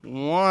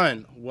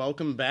1.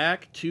 Welcome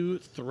back to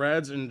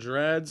Threads and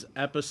Dreads,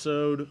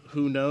 episode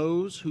Who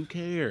Knows, Who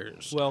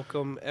Cares?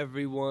 Welcome,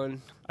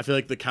 everyone. I feel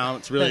like the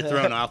count's really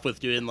thrown off with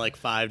doing like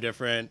 5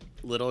 different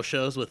little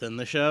shows within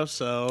the show,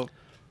 so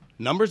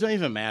numbers don't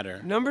even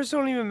matter. Numbers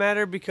don't even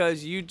matter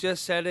because you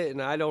just said it,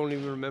 and I don't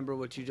even remember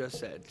what you just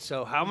said.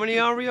 So how many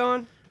are we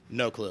on?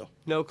 No clue.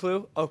 No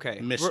clue? Okay.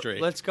 Mystery.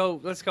 Let's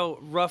go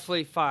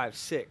roughly 5,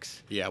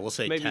 6. Yeah, we'll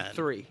say maybe 10.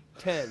 3.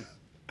 10.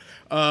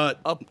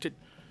 Up to...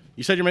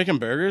 You said you're making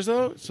burgers,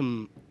 though?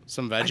 Some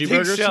veggie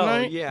burgers so.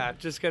 tonight? Yeah,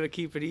 just got to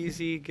keep it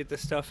easy, get the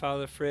stuff out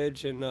of the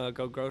fridge, and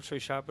go grocery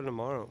shopping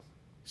tomorrow.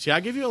 See,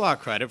 I give you a lot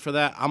of credit for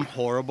that. I'm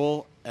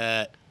horrible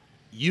at...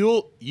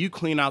 You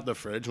clean out the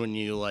fridge when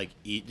you, like,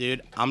 eat,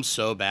 dude. I'm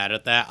so bad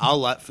at that. I'll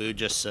let food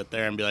just sit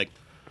there and be like,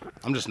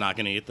 I'm just not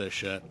going to eat this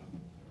shit.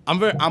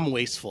 I'm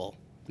wasteful.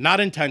 Not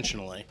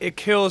intentionally. It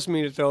kills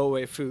me to throw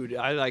away food.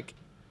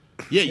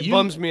 It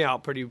bums me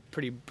out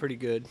pretty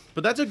good.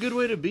 But that's a good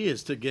way to be,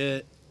 is to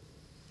get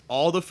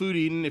all the food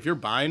eaten. If you're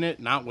buying it,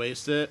 not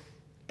waste it.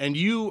 And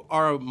you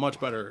are a much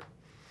better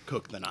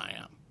cook than I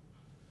am.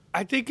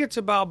 I think it's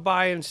about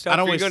buying stuff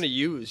you're going to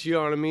use. You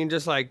know what I mean?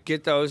 Just like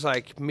get those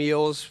like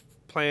meals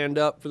planned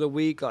up for the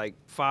week, like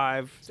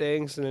 5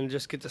 things, and then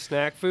just get the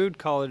snack food,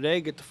 call it a day,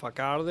 get the fuck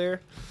out of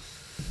there.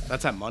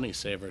 That's that money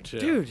saver, too.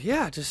 Dude,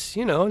 yeah, just,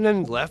 and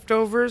then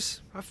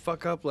leftovers. I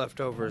fuck up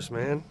leftovers,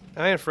 man.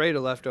 I ain't afraid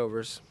of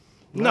leftovers.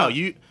 No,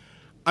 you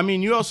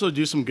also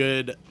do some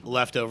good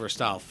leftover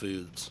style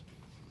foods.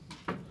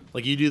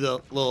 Like you do the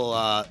little,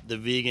 the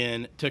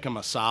vegan tikka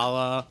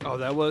masala. Oh,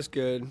 that was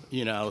good.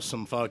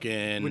 Some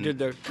fucking... We did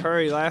the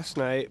curry last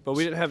night, but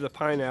we didn't have the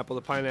pineapple.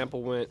 The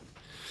pineapple went...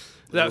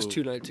 That was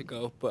 2 nights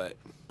ago, but...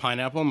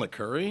 Pineapple in the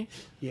curry?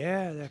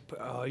 Yeah,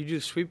 you do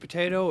sweet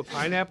potato with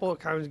pineapple. It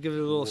kind of gives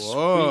it a little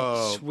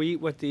sweet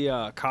with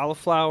the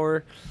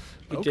cauliflower.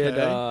 We did,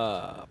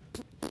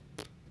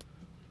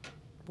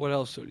 what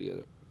else do we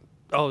do?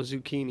 Oh,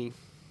 zucchini.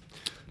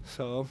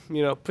 So,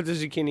 put the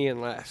zucchini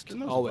in last.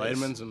 Always.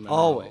 Vitamins and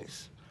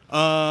minerals.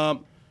 Always.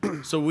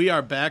 So we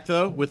are back,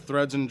 though, with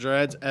Threads and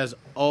Dreads. As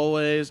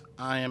always,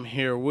 I am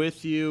here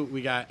with you.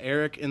 We got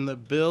Eric in the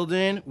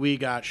building. We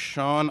got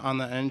Sean on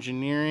the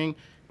engineering.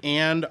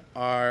 And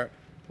our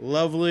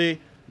lovely,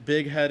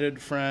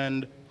 big-headed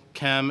friend,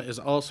 Kem, is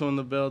also in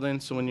the building.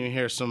 So when you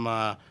hear some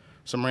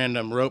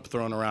random rope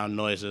thrown around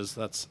noises,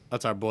 that's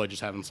our boy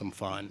just having some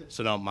fun.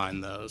 So don't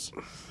mind those.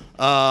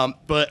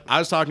 But I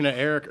was talking to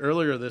Eric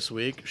earlier this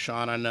week.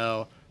 Sean, I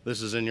know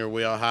this is in your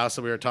wheelhouse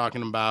that we were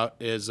talking about,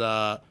 is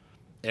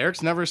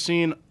Eric's never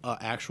seen an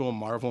actual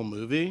Marvel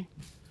movie.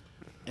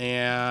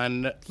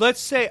 And let's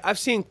say I've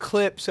seen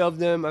clips of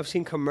them. I've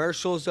seen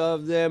commercials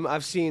of them.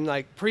 I've seen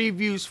like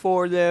previews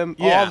for them,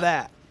 all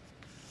that.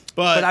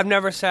 But I've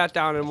never sat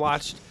down and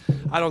watched,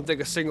 I don't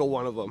think, a single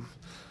one of them.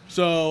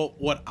 So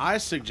what I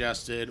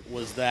suggested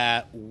was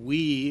that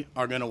we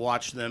are going to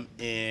watch them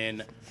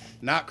in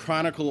not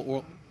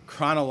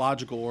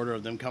chronological order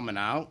of them coming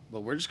out, but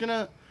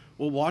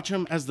we'll watch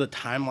them as the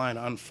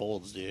timeline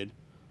unfolds, dude.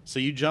 So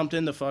you jumped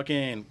into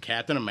fucking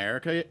Captain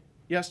America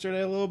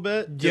yesterday a little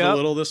bit, did a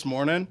little this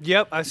morning.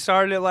 Yep, I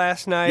started it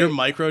last night. You're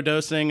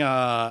microdosing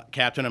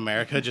Captain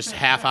America, just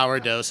half-hour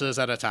doses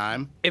at a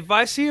time. If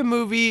I see a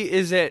movie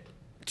is at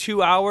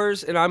 2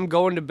 hours and I'm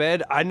going to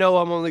bed, I know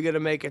I'm only going to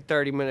make it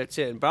 30 minutes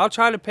in. But I'll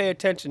try to pay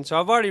attention. So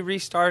I've already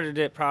restarted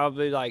it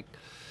probably like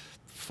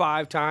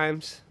 5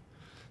 times.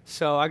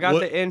 So I got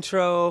the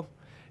intro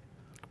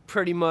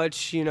pretty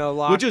much,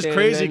 locked in. Which is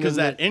crazy because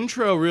that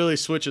intro really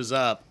switches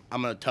up,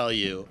 I'm going to tell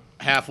you,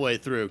 halfway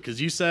through.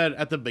 Because you said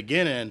at the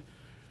beginning,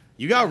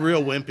 you got a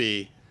real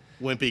wimpy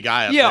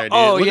guy up there, dude.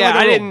 Looking like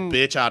a little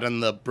bitch out in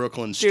the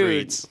Brooklyn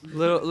streets.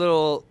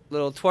 Little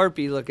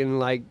twerpy looking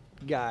like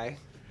guy.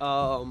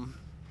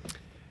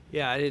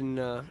 Yeah, I didn't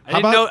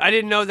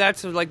know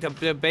that's like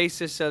the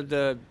basis of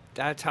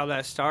that's how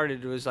that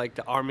started. It was like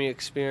the Army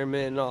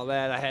experiment and all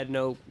that. I had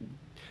didn't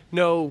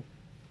know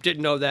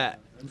that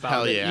about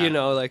Hell it.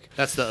 Yeah.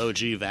 That's the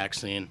OG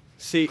vaccine.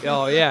 See,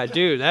 oh yeah,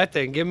 dude, that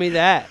thing, give me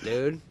that,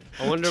 dude.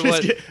 I wonder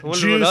what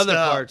other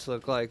parts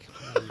look like.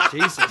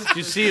 Jesus, did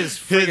you see his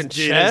freaking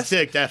chest? His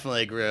dick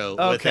definitely grew.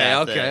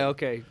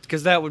 Okay.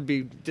 Because that would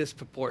be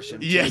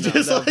disproportionate. Yeah,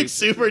 just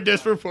super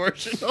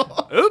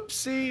disproportional.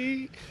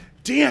 Oopsie.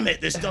 Damn it,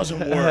 this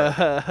doesn't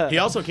work. He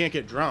also can't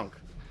get drunk.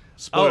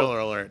 Spoiler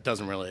alert,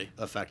 doesn't really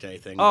affect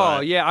anything.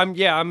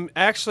 I'm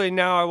actually,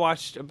 now I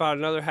watched about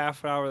another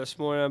half an hour this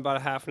morning, about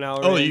a half an hour.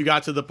 Oh, you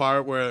got to the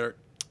part where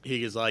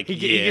he is like, he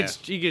gets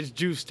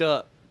juiced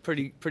up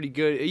pretty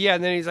good. Yeah,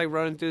 and then he's like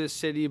running through the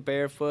city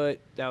barefoot.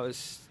 That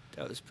was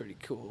pretty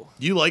cool.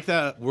 You like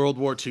that World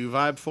War II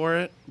vibe for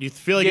it? You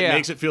feel like it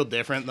makes it feel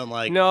different than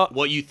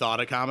what you thought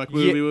a comic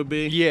movie would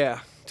be? Yeah,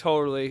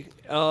 totally.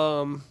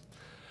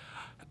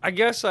 I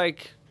guess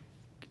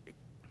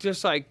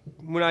just like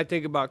when I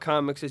think about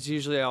comics, it's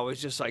usually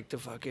always just like the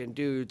fucking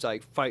dudes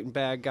like fighting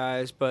bad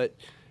guys, but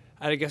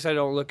I guess I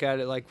don't look at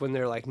it like when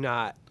they're like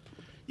not.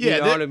 Yeah,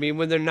 you know what I mean?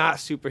 When they're not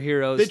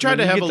superheroes. They try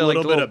to have a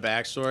little bit of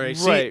backstory.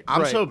 Right, See,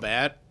 I'm so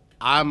bad.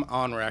 I'm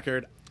on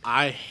record.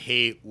 I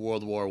hate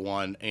World War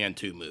I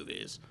and II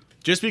movies.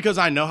 Just because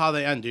I know how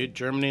they end, dude.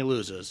 Germany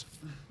loses.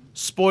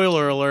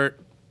 Spoiler alert.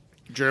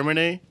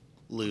 Germany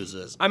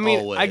loses. I mean,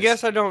 always. I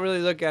guess I don't really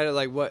look at it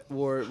like what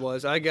war it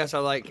was. I guess I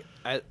like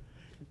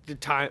the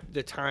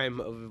time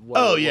of what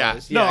Oh, it yeah.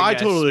 was. No, I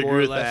guess, totally more agree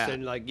or with less, that.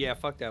 And like, yeah,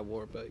 fuck that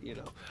war, but you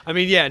know. I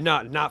mean, yeah,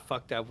 not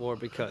fuck that war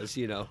because,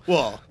 you know,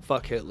 Well,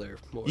 fuck Hitler.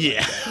 More yeah.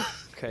 Like that.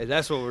 Okay,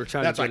 that's what we're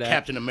trying That's to why get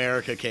Captain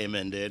America came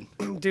in, dude.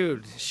 at.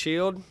 Dude,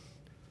 shield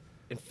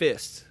and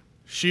fist.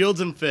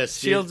 Shields and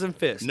fists. Dude. Shields and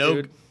fists, No,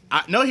 dude.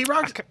 no, he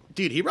rocks.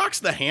 Dude, he rocks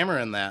the hammer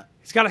in that.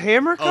 He's got a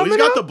hammer Oh, coming he's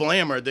got out? the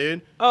blammer,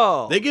 dude.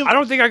 Oh, They give- I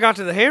don't think I got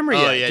to the hammer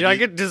yet. Oh, yeah, Did I dude.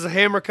 get? Does the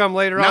hammer come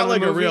later on? Not in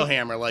like the a movie? real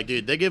hammer, like,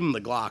 dude. They give him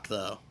the Glock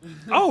though.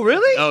 Oh,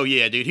 really? Oh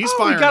yeah, dude. He's Oh,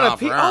 firing he got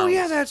off Oh rounds.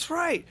 yeah, that's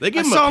right. They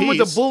give I him a saw him with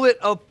piece.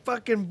 a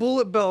fucking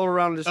bullet belt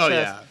around his Oh,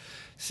 chest.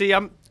 yeah.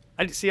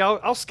 See,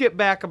 I'll skip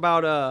back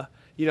about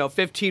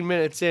 15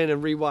 minutes in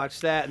and rewatch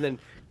that, and then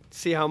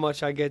see how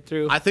much I get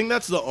through. I think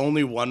that's the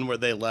only one where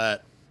they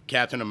let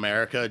Captain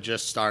America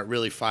just start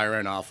really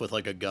firing off with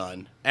like a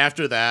gun.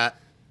 After that,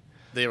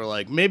 they were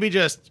like, maybe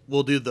just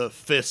we'll do the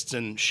fists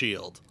and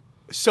shield.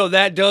 So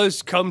that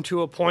does come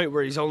to a point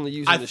where he's only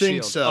using I the think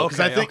shield. so because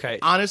Okay, I think okay.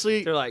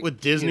 honestly, They're like,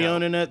 with Disney you know,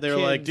 owning it, they're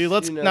like, kids, dude,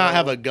 let's you know, not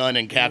have a gun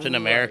in Captain right.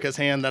 America's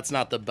hand. That's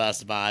not the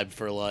best vibe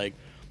for like,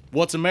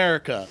 what's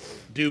America?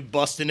 Dude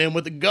busting in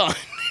with a gun.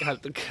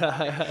 got the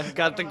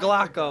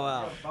Glocko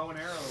out. Bow and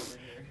arrow over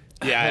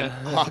here. Yeah, and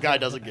Hawkeye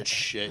doesn't get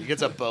shit. He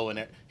gets a bow in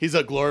it. He's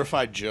a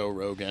glorified Joe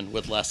Rogan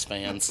with less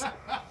fans.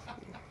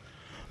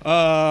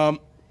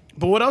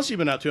 But what else you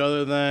been up to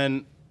other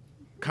than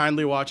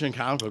kindly watching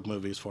comic book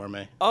movies for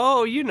me?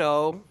 Oh,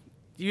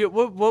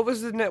 what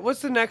was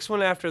what's the next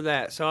one after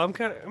that? So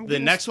The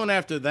next one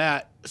after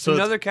that, so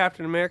another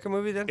Captain America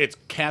movie then? it's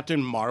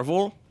Captain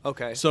Marvel.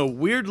 Okay. So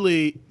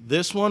weirdly,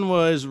 this one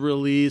was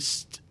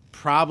released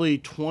probably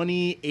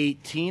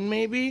 2018,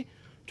 maybe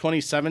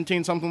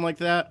 2017, something like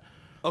that.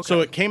 Okay.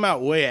 So it came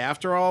out way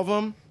after all of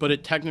them, but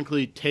it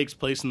technically takes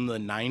place in the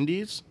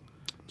 90s.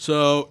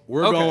 So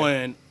we're Okay.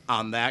 going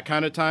on that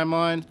kind of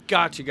timeline.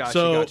 Gotcha.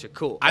 So,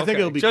 Cool. I think Okay.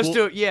 it'll be just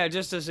cool-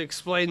 just to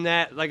explain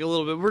that like a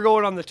little bit. We're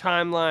going on the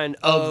timeline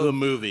Of the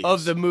movies.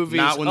 not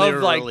Not when they of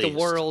were like released. the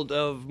world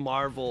of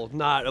Marvel,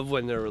 not of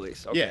when they're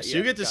released. Okay, Yeah, so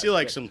you get to see gotcha.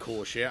 like some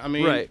cool shit. I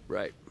mean,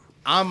 right.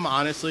 I'm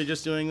honestly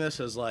just doing this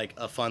as like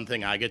a fun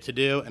thing I get to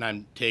do, and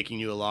I'm taking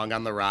you along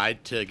on the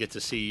ride to get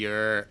to see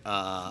your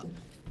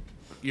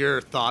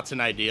thoughts and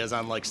ideas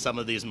on like some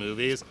of these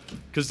movies.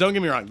 Because don't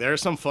get me wrong, there are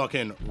some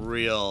fucking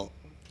real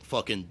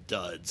fucking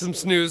duds. Some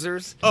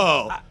snoozers.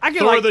 Oh, I can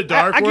Thor: like The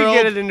Dark I World.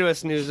 can get it into a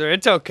snoozer.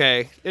 It's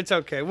okay.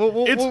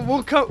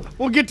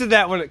 We'll get to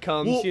that when it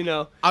comes. Well, You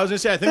know. I was gonna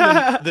say, I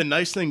think the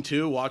nice thing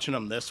too, watching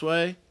them this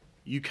way,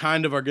 you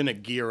kind of are gonna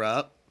gear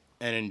up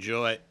and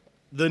enjoy.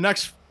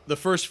 The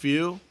first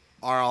few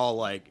are all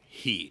like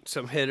heat.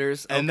 Some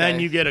hitters. And then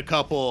okay. you get a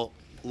couple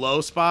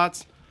low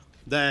spots.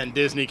 Then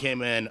Disney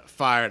came in,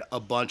 fired a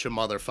bunch of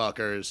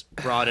motherfuckers,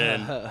 brought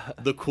in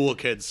the cool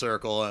kids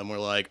circle, and we're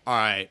like, all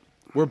right,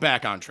 we're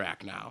back on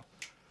track now.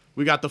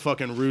 We got the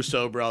fucking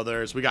Russo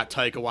brothers. We got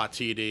Taika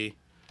Waititi.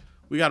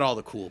 We got all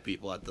the cool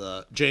people at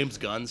the James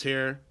Gunn's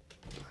here.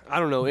 I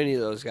don't know any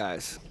of those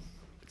guys.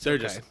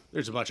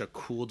 There's a bunch of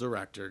cool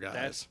director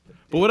guys.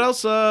 But what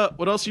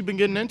else you been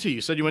getting into?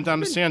 You said you went down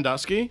to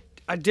Sandusky.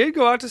 I did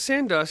go out to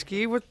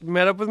Sandusky,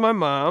 met up with my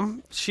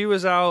mom. She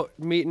was out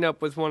meeting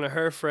up with one of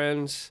her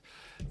friends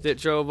that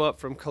drove up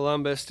from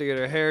Columbus to get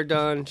her hair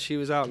done. She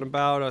was out and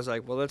about. I was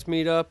like, well, let's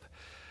meet up.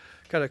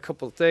 Got a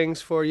couple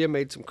things for you.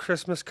 Made some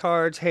Christmas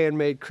cards,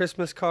 handmade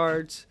Christmas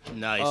cards.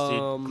 Nice,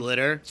 dude.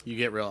 Glitter. You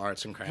get real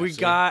arts and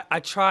crafts. I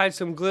tried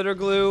some glitter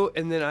glue,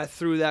 and then I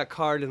threw that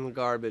card in the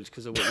garbage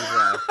because it wouldn't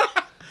dry.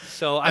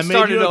 So I made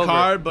started you a over.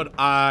 card, but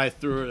I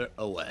threw it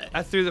away.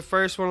 I threw the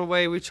first one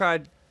away. We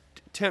tried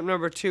attempt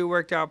number 2,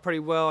 worked out pretty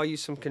well. I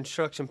used some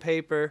construction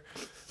paper.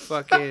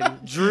 Fucking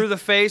drew the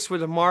face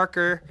with a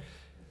marker.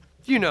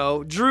 You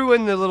know, drew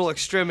in the little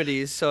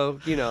extremities. So,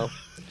 you know.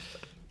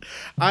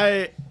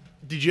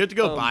 Did you have to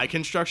go buy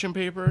construction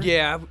paper?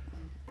 Yeah.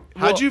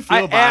 How'd you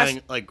feel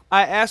buying,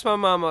 I asked my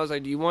mom, I was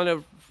like, do you want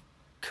a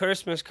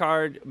Christmas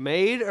card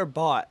made or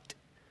bought?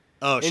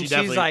 Oh, And she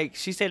definitely. she's like,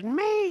 she said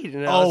made.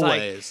 And I was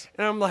Always. like,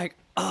 and I'm like,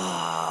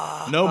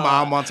 No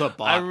mom wants a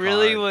bought I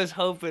really card. was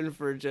hoping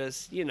for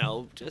just,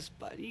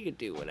 but you could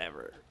do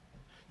whatever.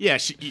 Yeah,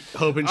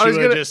 hoping I she was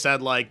would have gonna- just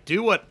said, like,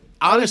 do what.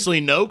 Honestly,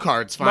 no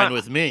card's fine My-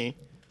 with me.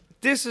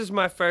 This is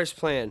my first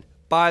plan.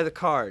 Buy the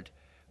card.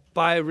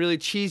 Buy a really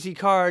cheesy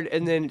card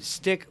and then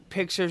stick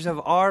pictures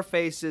of our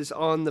faces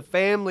on the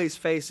family's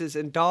faces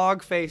and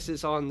dog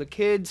faces on the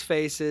kids'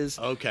 faces.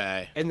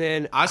 Okay. And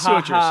then I see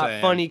what you're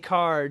saying. funny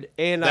card.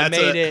 And I That's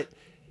made a- it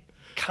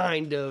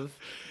kind of.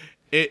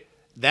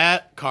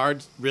 That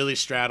card really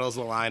straddles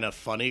the line of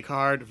funny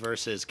card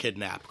versus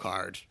kidnap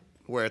card.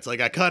 where it's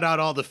like I cut out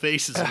all the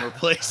faces and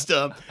replaced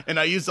them, and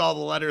I used all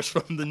the letters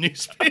from the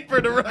newspaper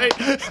to write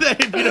that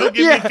if you don't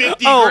give me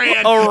 50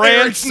 grand,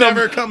 Eric's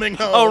never coming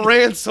home. A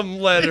ransom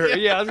letter.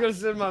 Yeah, I was gonna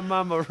send my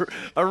mom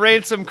a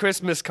ransom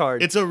Christmas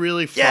card. It's a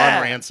really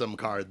fun ransom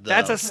card, though.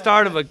 That's a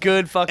start of a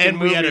good fucking and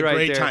movie we had a right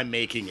great there. time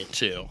making it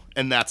too,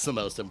 and that's the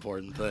most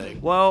important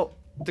thing. Well,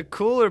 the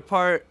cooler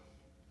part,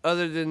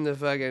 other than the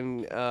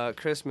fucking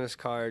Christmas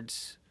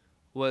cards,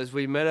 was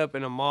we met up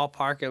in a mall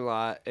parking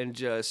lot and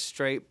just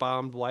straight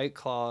bombed White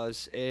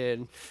Claws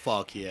and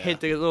Fuck yeah.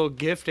 hit the little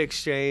gift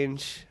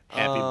exchange.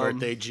 Happy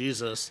birthday,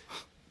 Jesus.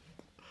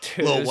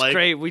 Dude, it was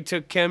great. We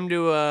took Kim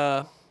to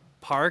a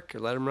park,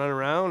 let him run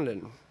around,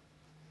 and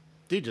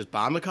dude, just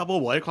bomb a couple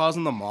of White Claws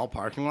in the mall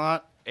parking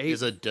lot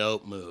is a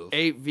dope move.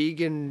 8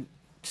 vegan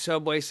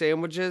Subway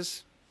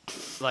sandwiches.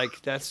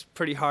 Like, that's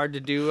pretty hard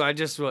to do. I was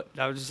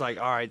just like,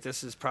 all right,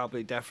 this is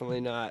probably definitely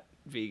not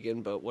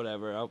vegan, but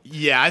whatever.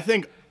 Yeah, I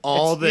think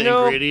all the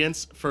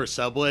ingredients for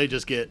Subway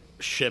just get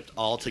shipped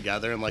all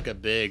together in like a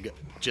big,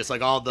 just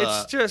like all the.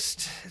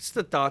 It's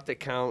the thought that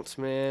counts,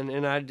 man.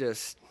 And I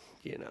just,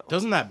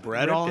 Doesn't that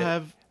bread all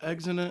have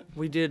eggs in it?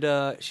 We did.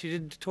 She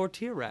did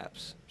tortilla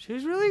wraps. She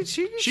was really.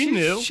 She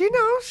knew. She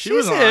knows. She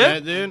was on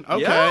it, dude.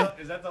 Okay. Yeah.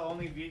 Is that the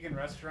only vegan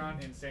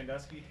restaurant in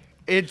Sandusky?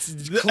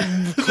 It's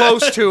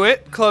close to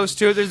it. Close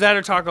to it. There's that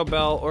or Taco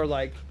Bell or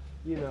like,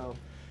 I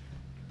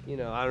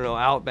don't know,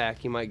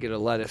 Outback. You might get a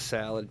lettuce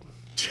salad.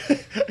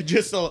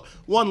 Just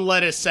one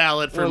lettuce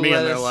salad for me,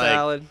 and they're like,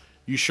 salad.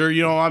 "You sure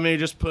you don't want me to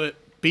just put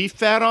beef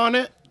fat on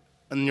it?"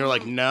 And you're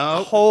like,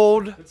 "No."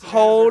 Hold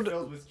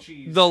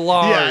the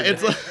lard. Yeah,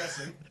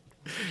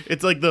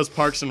 it's like those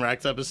Parks and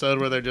Recs episode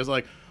where they're just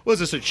like, "Was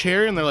this a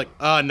cherry?" And they're like,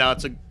 "Oh no,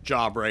 it's a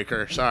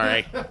jawbreaker.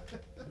 Sorry."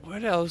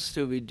 What else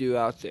do we do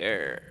out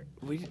there?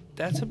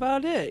 That's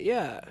about it.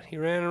 Yeah, he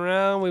ran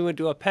around. We went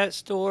to a pet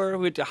store.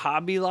 We went to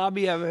Hobby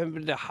Lobby. I haven't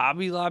been to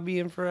Hobby Lobby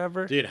in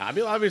forever. Dude,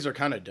 Hobby Lobbies are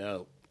kind of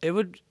dope. It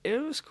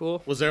was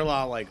cool. Was there a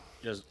lot of like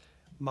just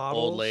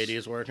models? Old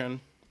ladies working?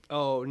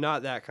 Oh,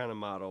 not that kind of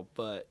model,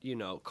 but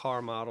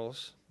car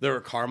models. There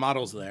were car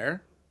models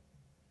there.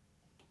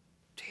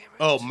 Damn it.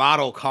 Oh,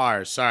 model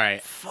cars. Sorry.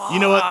 Fuck, you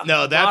know what?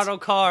 No, that's model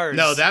cars.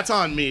 No, that's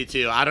on me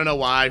too. I don't know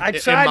why. I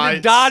tried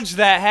to dodge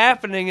that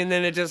happening, and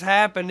then it just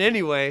happened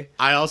anyway.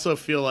 I also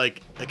feel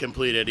like a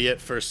complete idiot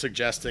for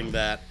suggesting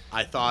that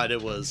I thought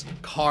it was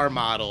car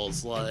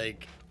models,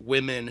 like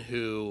women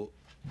who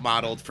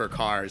modeled for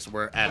cars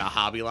were at a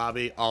Hobby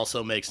Lobby.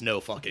 Also makes no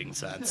fucking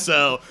sense.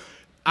 So,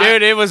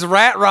 dude, it was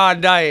Rat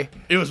Rod Day.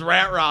 It was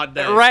Rat Rod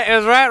Day. It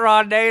was Rat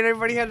Rod Day, and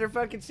everybody had their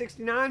fucking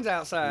 69s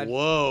outside.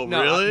 Whoa,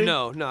 really?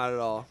 No, not at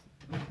all.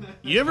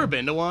 You ever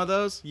been to one of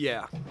those?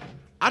 Yeah.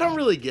 I don't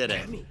really get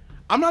it.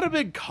 I'm not a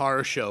big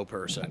car show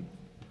person.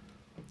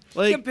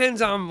 Like, it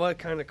depends on what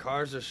kind of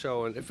cars they're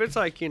showing. If it's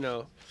like,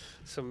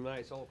 some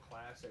nice old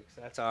classics,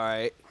 that's all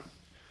right.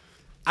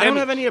 I don't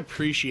have any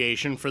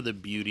appreciation for the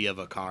beauty of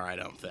a car, I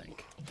don't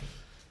think.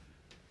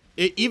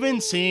 Even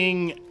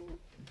seeing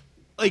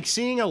a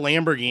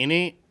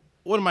Lamborghini,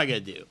 what am I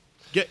going to do?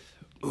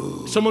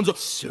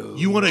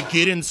 You want to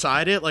get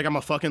inside it like I'm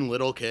a fucking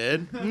little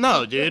kid?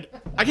 No, dude.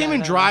 I can't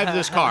even drive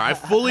this car. I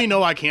fully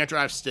know I can't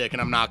drive stick,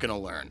 and I'm not going to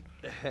learn.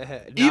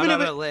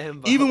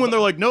 Even when they're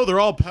like, no, they're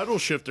all pedal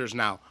shifters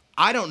now.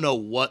 I don't know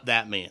what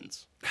that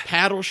means.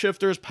 Paddle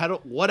shifters,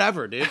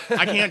 whatever, dude.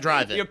 I can't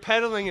drive it. You're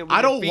pedaling it with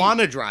I don't your want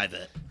to drive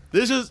it.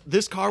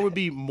 This car would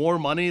be more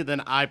money than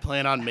I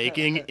plan on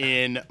making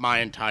in my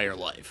entire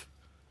life.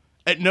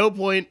 At no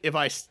point, if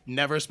I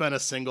never spent a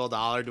single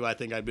dollar, do I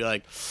think I'd be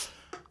like,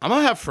 I'm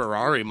going to have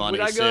Ferrari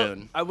money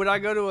soon. Would I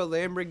go to a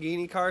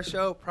Lamborghini car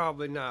show?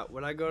 Probably not.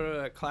 Would I go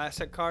to a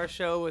classic car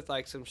show with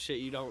like some shit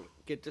you don't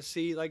get to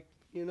see? Like,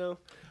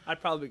 I'd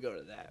probably go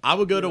to that. I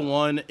would go to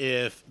one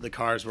if the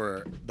cars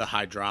were the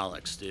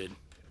hydraulics, dude.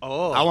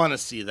 Oh, I want to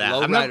see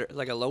that.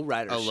 Like a low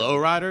rider. Low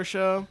rider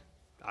show.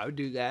 I would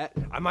do that.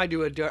 I might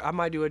do a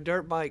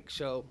dirt bike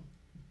show.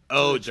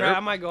 Oh, dirt.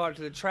 I might go out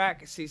to the track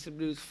and see some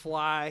dudes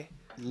fly.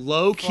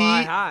 Low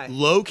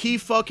key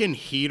fucking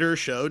heater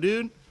show,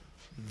 dude.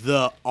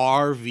 The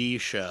RV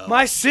show.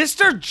 My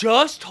sister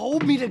just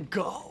told me to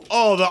go.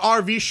 Oh, the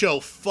RV show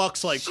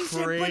fucks like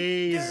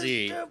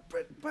crazy. Said,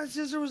 my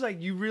sister was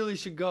like, "You really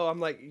should go." I'm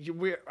like,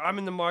 "I'm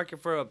in the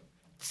market for a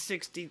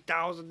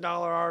 $60,000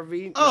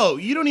 RV." Oh,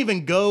 you don't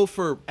even go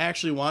for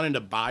actually wanting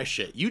to buy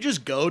shit. You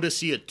just go to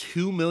see a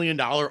 $2 million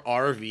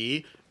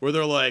RV where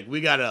they're like,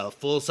 "We got a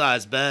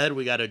full-size bed,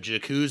 we got a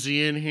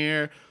jacuzzi in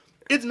here."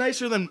 It's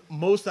nicer than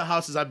most of the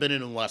houses I've been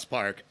in West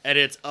Park, and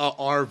it's a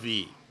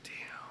RV.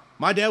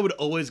 My dad would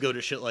always go to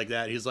shit like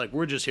that. He's like,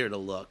 we're just here to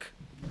look.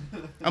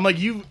 I'm like,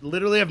 you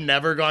literally have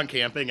never gone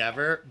camping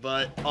ever,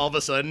 but all of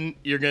a sudden,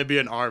 you're going to be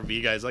an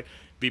RV guy. He's like,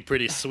 be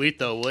pretty sweet,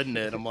 though, wouldn't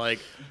it? I'm like,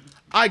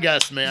 I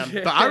guess, man.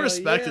 But I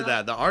respected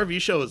that. The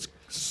RV show is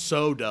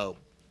so dope.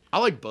 I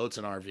like boats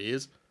and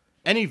RVs.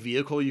 Any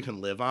vehicle you can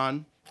live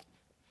on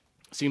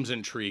seems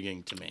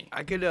intriguing to me.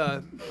 I could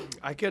go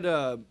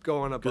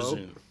on a boat.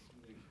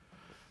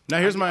 Now,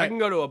 I can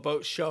go to a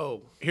boat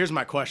show. Here's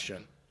my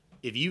question.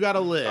 If you got to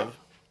live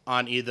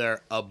on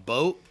either a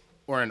boat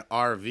or an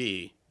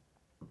RV,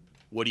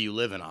 what are you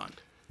living on?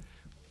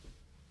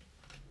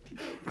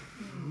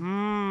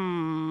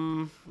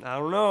 I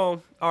don't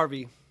know.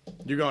 RV.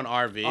 You're going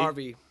RV?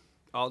 RV.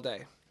 All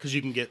day. Because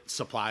you can get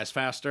supplies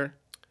faster?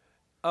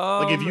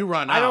 Like if you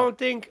run out. I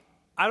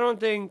don't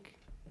think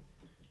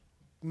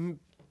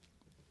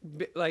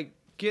like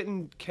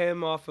getting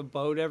Kim off a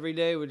boat every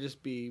day would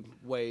just be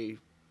way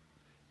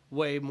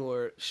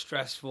more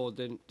stressful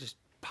than just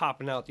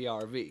popping out the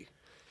RV.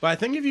 But I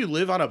think if you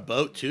live on a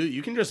boat too,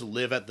 you can just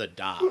live at the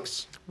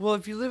docks. Well,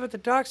 if you live at the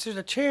docks, there's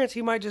a chance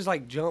he might just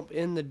like jump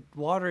in the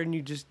water and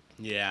you just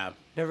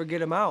never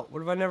get him out.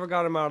 What if I never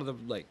got him out of the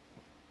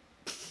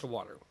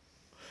water?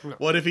 No.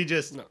 What if he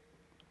just... No.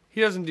 He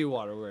doesn't do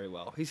water very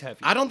well. He's heavy.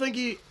 I don't think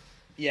he...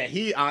 Yeah,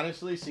 he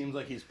honestly seems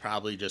like he's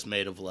probably just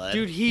made of lead.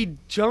 Dude, he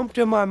jumped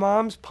in my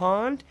mom's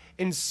pond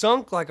and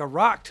sunk like a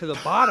rock to the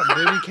bottom,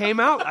 dude. He came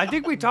out. I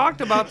think we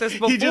talked about this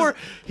before.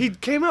 He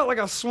came out like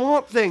a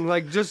swamp thing,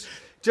 like just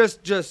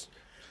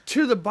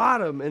to the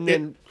bottom, and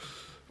then...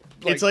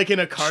 It's like in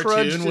a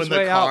cartoon when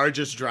the car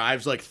just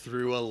drives like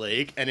through a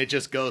lake and it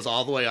just goes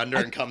all the way under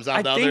and comes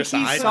out the other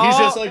side. He's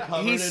just like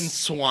covered in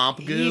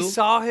swamp goo. He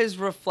saw his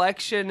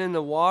reflection in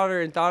the water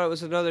and thought it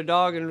was another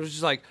dog, and it was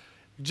just like,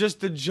 just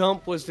the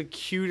jump was the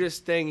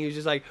cutest thing. He was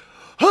just like,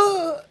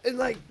 huh, and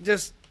like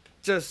just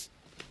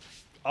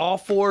all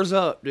fours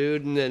up,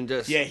 dude, and then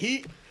just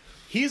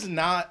he's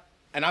not.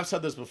 And I've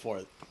said this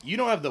before. You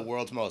don't have the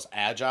world's most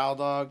agile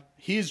dog.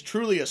 He's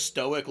truly a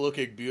stoic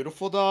looking,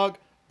 beautiful dog.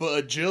 But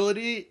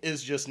agility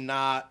is just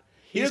not...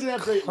 He doesn't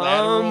have great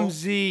lateral...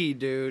 clumsy,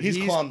 dude. He's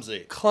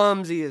clumsy.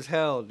 Clumsy as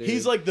hell, dude.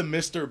 He's like the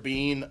Mr.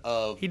 Bean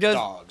of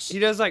dogs. He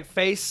does like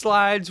face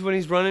slides when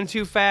he's running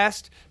too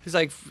fast.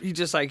 I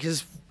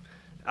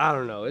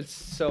don't know. It's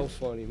so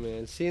funny,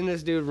 man. Seeing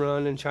this dude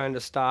run and trying to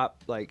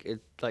stop,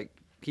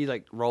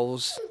 he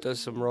rolls, does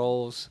some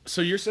rolls.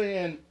 So you're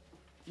saying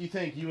you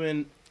think you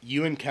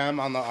and Kem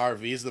on the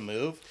RV's the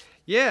move?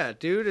 Yeah,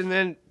 dude. And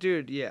then,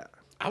 dude, yeah.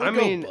 I would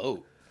go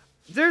boat.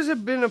 There's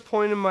been a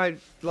point in my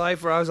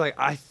life where I was like,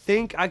 I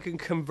think I can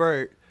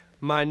convert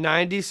my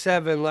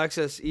 97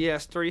 Lexus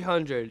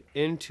ES300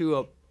 into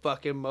a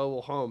fucking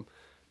mobile home.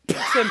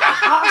 It's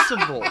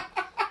impossible.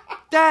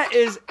 That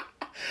is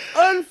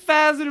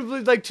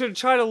unfathomably, like, to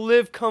try to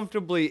live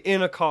comfortably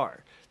in a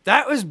car.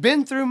 That was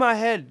been through my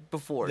head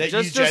before. That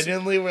you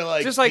genuinely were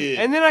like, dude.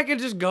 And then I could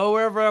just go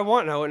wherever I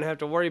want and I wouldn't have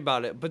to worry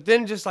about it. But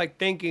then just like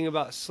thinking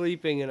about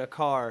sleeping in a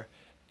car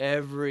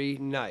every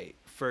night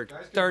for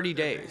 30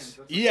 days.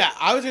 Yeah,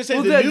 I was gonna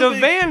say the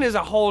van is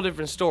a whole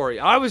different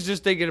story. I was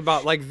just thinking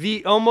about like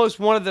almost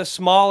one of the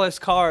smallest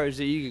cars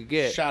that you could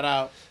get. Shout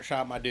out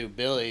my dude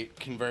Billy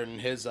converting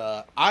his.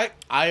 I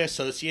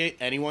associate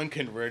anyone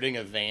converting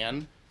a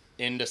van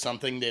into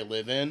something they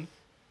live in.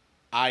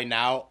 I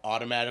now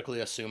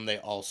automatically assume they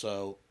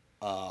also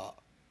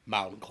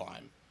mountain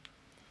climb.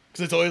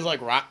 Because it's always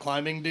like rock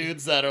climbing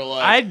dudes that are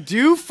like... I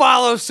do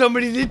follow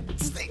somebody that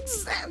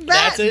thinks that.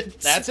 That's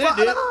it,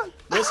 dude.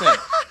 Listen,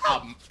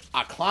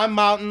 I climb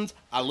mountains,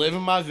 I live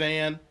in my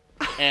van,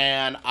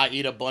 and I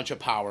eat a bunch of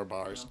power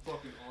bars. I'm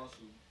fucking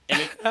awesome.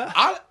 And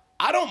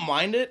I don't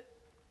mind it.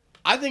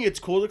 I think it's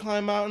cool to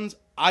climb mountains.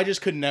 I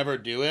just could never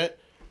do it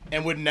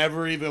and would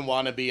never even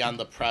want to be on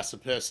the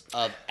precipice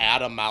of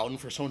at a mountain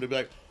for someone to be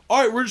like,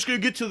 all right, we're just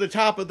going to get to the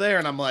top of there.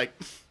 And I'm like...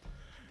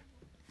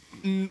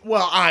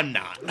 Well, I'm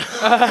not. I'll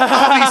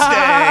be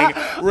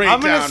staying right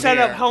I'm gonna down set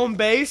here. up home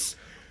base.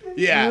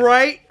 Yeah.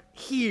 Right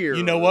here.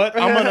 You know what?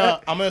 I'm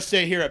gonna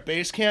stay here at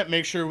base camp.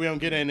 Make sure we don't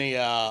get any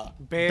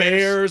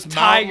bears,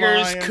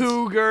 tigers, lions.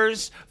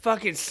 cougars,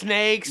 fucking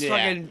snakes,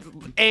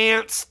 fucking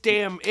ants,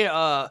 damn.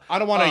 I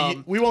don't want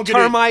to. We won't get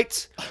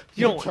termites.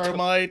 You don't want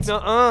termites.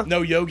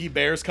 No Yogi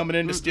Bears coming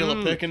in to steal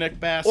a picnic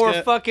basket. Or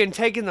fucking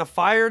taking the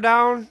fire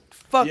down.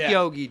 Fuck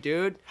Yogi,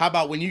 dude. How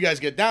about when you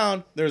guys get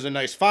down, there's a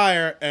nice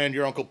fire, and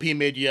your Uncle P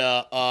made you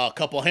a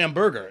couple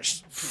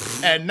hamburgers.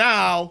 And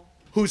now,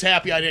 who's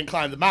happy I didn't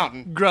climb the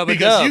mountain? Grubbing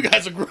because up. you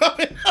guys are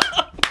grubbing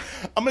up.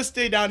 I'm going to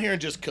stay down here and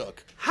just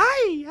cook.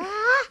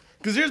 Hi.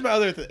 Because here's my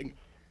other thing.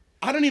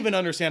 I don't even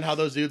understand how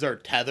those dudes are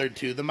tethered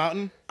to the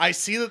mountain. I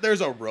see that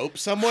there's a rope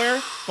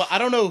somewhere, but I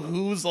don't know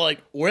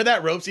where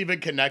that rope's even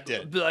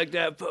connected. Be like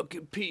that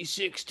fucking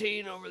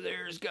P16 over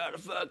there has got a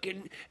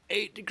fucking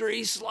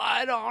 8-degree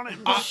slide on it.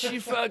 She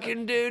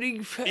fucking dude, he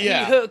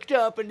hooked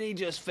up and he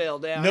just fell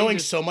down. Knowing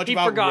so much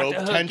about rope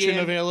tension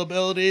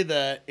availability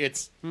that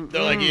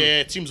they're like,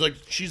 yeah, it seems like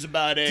she's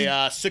about a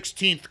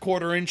 16th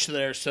quarter inch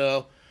there,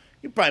 so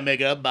you probably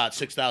make it up about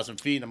 6,000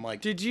 feet. And I'm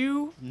like, did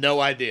you? No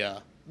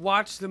idea.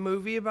 Watch the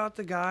movie about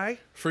the guy?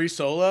 Free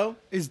Solo?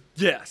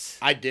 Yes.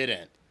 I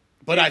didn't.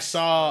 But I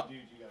saw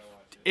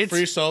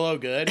Free Solo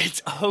good.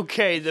 It's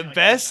okay. The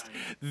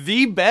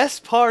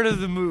best part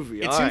of the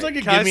movie. It seems like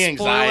it gives me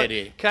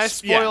anxiety. Can I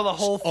spoil the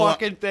whole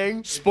fucking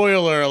thing?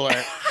 Spoiler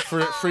alert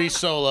for Free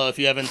Solo if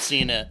you haven't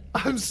seen it.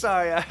 I'm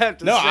sorry. I have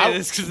to say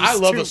this because I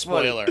love a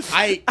spoiler.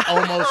 I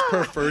almost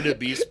prefer to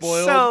be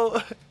spoiled.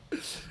 So...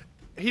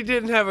 He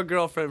didn't have a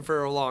girlfriend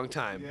for a long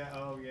time. Yeah,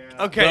 oh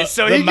yeah. Okay,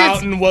 the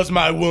mountain was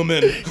my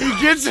woman.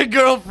 He gets a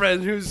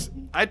girlfriend who's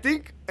I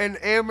think an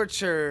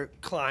amateur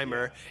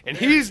climber, and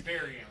he's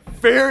very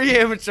very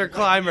amateur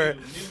climber.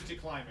 New to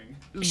climbing.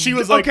 She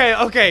was like,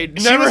 okay.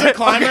 she was a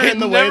climber okay, in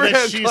the way never that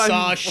had she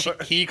climbed saw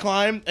before. he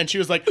climbed, and she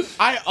was like,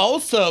 I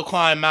also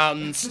climb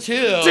mountains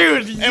too.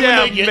 Dude, and yeah,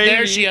 when they get there,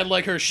 maybe. she had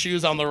like her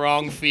shoes on the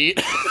wrong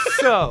feet.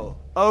 So,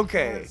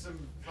 okay.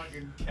 Some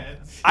fucking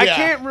Keds. I Yeah.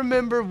 can't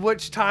remember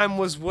which time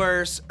was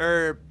worse,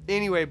 or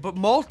anyway, but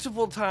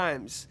multiple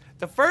times.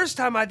 The first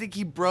time, I think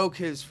he broke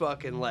his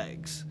fucking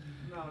legs.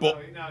 No,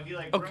 he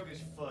like broke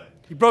his foot.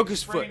 He broke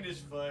his foot. Sprained his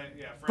foot.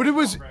 Yeah. But it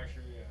was-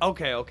 fracture,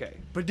 yeah. Okay.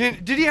 But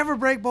did he ever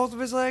break both of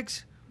his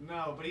legs?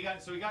 No, but he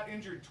got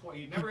injured twice.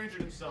 He never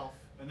injured himself,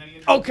 and then he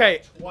injured Okay.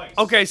 himself twice.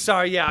 Okay,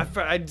 sorry. Yeah,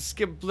 I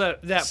skipped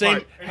that Same-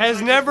 part. And Has it's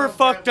like never his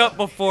fucked girlfriend up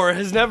before.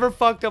 Has never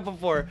fucked up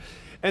before.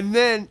 And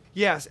then,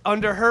 yes,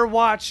 under her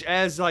watch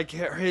as like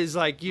his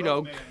like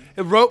Rope man.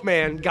 a rope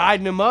man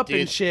guiding him up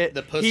Dude, and shit.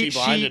 the pussy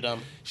blinded him.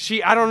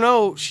 I don't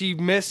know. She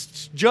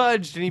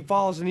misjudged and he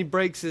falls and he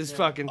breaks his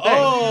fucking thing.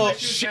 Oh, Like,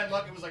 she was bad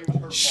luck. It was like it was her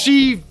fault.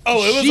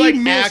 it was she like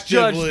misjudged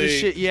the actively-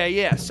 shit.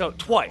 Yeah. So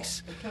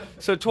twice.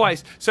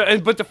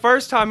 But the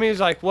first time he was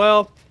like,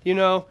 well,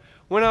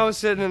 when I was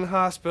sitting in the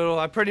hospital,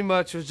 I pretty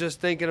much was just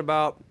thinking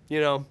about,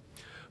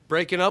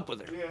 breaking up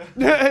with her.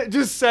 Yeah.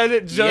 Just said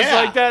it just Yeah.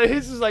 like that.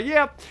 His was like,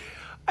 yeah,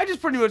 I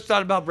just pretty much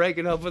thought about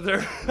breaking up with her.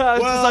 I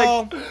was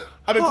Well, just like,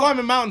 I've been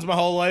climbing mountains my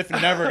whole life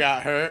and never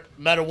got hurt.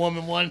 Met a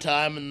woman one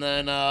time and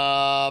then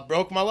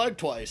broke my leg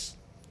twice.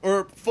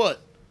 Or foot.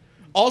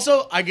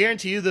 Also, I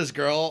guarantee you this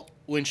girl,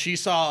 when she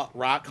saw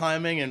rock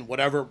climbing and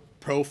whatever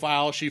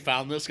profile she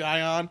found this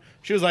guy on,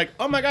 she was like,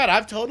 oh my god,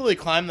 I've totally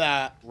climbed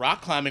that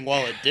rock climbing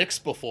wall at Dick's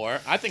before.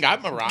 I think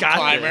I'm a rock Got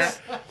climber.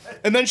 this.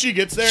 And then she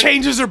gets there.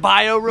 changes her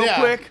bio real Yeah.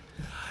 quick.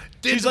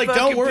 She's Did like, the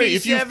don't fucking worry,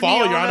 if you P70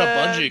 fall, you're on a the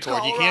bungee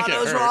cord. You can't get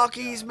Colorado's hurt.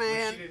 Rockies,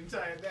 man. She didn't tie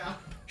it down.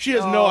 She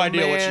has no Oh,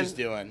 idea what man. she's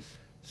doing.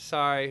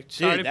 Sorry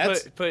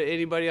that's- to put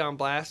anybody on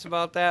blast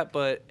about that,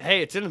 but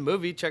hey, it's in the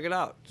movie. Check it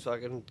out.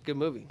 Good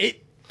movie.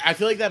 I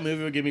feel like that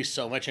movie would give me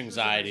so much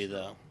anxiety,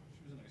 though.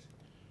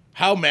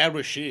 How mad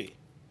was she?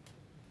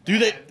 Do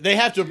they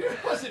have to?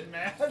 I wasn't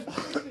mad.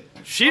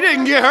 She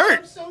didn't get hurt.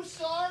 I'm so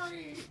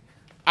sorry.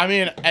 I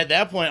mean, at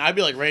that point, I'd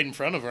be like right in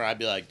front of her. I'd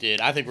be like, dude,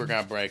 I think we're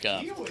gonna break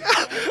up. He was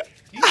mad.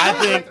 I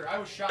think- I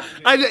was shocked.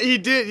 He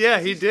did. Yeah,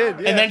 he did.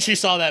 Yeah. And then she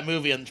saw that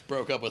movie and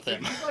broke up with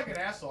him. He's like an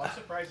asshole. I'm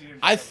surprised he didn't.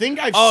 I think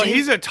I've Oh, seen.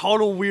 he's a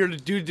total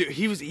weird dude.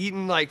 He was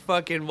eating like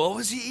fucking. What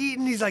was he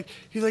eating?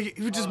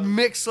 He would just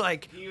mix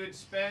like. He would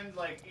spend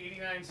like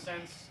 89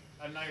 cents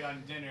a night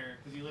on dinner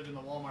because he lived in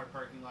the Walmart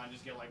parking lot and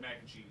just get like mac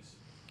and cheese.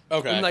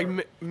 Okay. And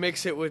like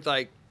mix it with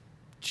like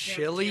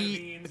chili,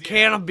 beans,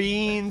 can yeah. of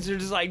beans, or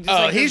just like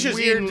oh, this he's just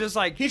weird, eating. just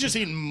like he's just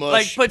eating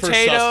mush like for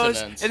potatoes,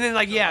 sustenance. and then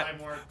like To yeah, buy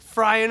more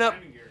frying up.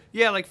 climbing gear.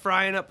 Yeah, like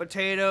frying up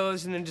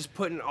potatoes and then just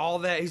putting all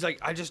that. He's like,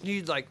 I just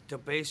need like the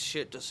base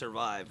shit to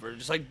survive, or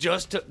just like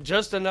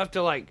just enough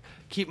to like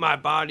keep my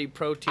body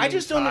protein. I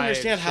just don't high and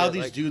understand how shit,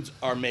 these like- dudes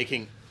are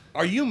making.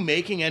 Are you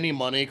making any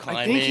money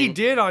climbing? I think he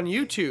did on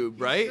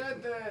YouTube, right? He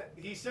said that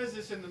he says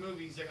this in the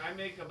movie. He's like, I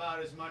make about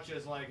as much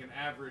as like an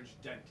average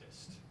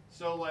dentist.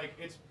 So like,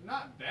 it's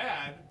not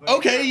bad. But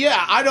Okay,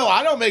 yeah, I know.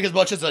 I don't make as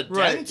much as a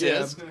Right,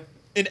 dentist. yeah.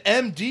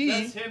 An MD.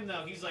 That's him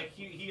though. He's like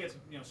he gets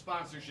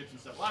sponsorships and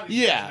stuff. A lot of these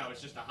Yeah. guys know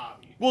it's just a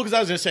hobby. Well, because I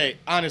was gonna say,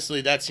 honestly,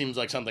 that seems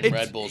like something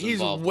Red Bull's He's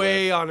involved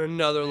way with. on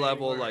another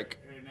level. Or Like,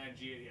 an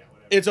NG, yeah,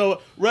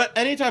 whatever. It's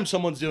anytime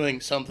someone's doing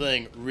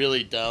something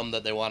really dumb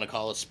that they want to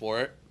call a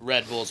sport,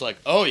 Red Bull's like,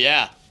 oh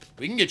yeah,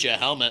 we can get you a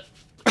helmet.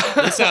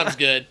 This sounds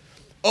good.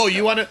 Oh,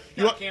 you want to?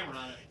 Got a camera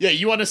on it. Yeah,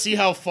 you want to see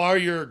how far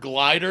your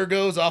glider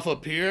goes off a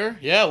pier?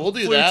 Yeah, we'll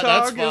do that.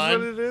 That's Flutog is what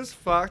fine. it is.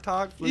 Fuck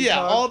talk. Yeah,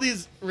 Flutog. all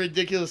these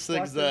ridiculous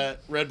things Flutog. that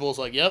Red Bull's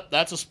like, yep,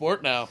 that's a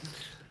sport now.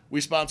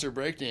 We sponsor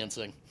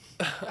breakdancing.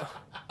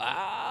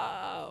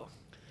 Wow.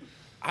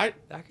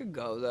 That could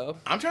go though.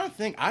 I'm trying to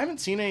think. I haven't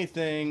seen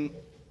anything.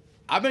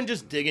 I've been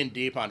just digging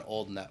deep on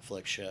old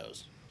Netflix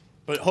shows.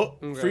 But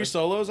Okay. Free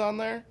Solo's on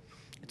there?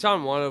 It's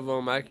on one of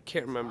them. I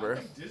can't I remember.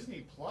 think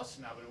Disney Plus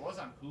now, but it was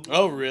on Hulu.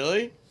 Oh,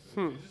 really?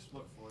 You just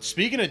look for it.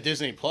 Speaking of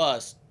Disney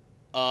Plus,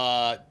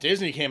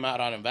 Disney came out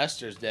on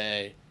Investors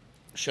Day,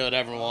 showed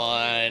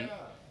everyone, Yeah.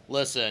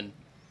 listen,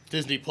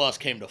 Disney Plus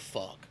came to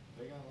fuck.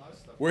 They got a lot of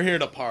stuff. We're here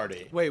to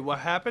party. Wait, what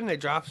happened? They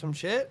dropped some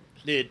shit?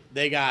 Dude,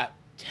 they got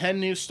 10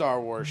 new Star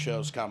Wars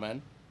shows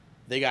coming.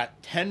 They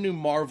got 10 new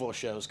Marvel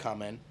shows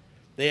coming.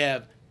 They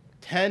have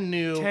 10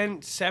 new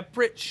 10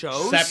 separate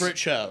shows? separate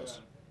shows.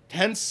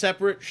 10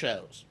 separate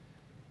shows.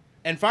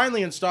 And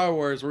finally in Star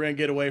Wars, we're going to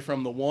get away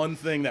from the one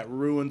thing that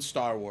ruined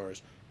Star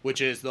Wars, which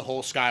is the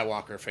whole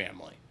Skywalker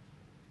family.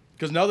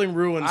 Because nothing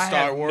ruins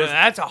Star Wars.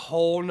 That's a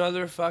whole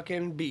nother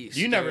fucking beast.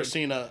 You never dude.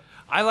 seen a...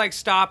 I like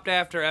stopped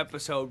after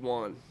episode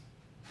 1.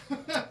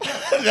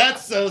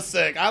 That's so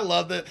sick. I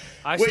love that.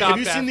 I Wait, have stopped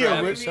you seen the after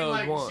You mean original? episode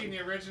like one. you've seen the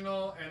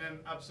original and then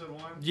episode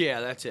 1? Yeah,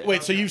 that's it.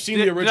 Wait, so you've seen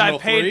Did- the did I original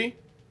pay- 3?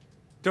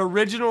 The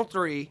original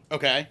 3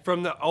 Okay.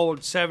 from the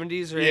old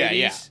 70s or Yeah,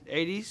 80s? yeah.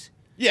 80s?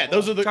 Yeah,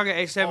 those are the... Talking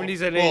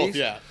 70s and both, 80s?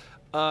 yeah.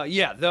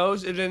 Yeah,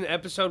 those, and then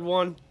episode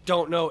 1,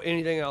 don't know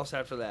anything else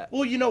after that.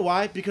 Well, you know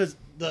why? Because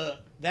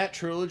that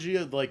trilogy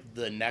of like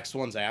the next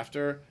ones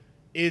after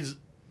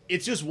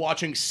it's just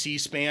watching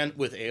C-SPAN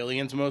with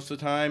aliens most of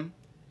the time.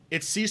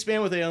 It's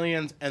C-SPAN with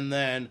aliens, and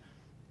then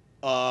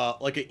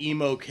like an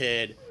emo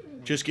kid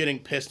just getting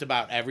pissed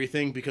about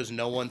everything because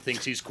no one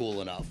thinks he's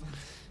cool enough.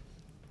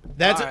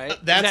 That's Alright.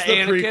 that's Is that the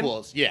Anakin?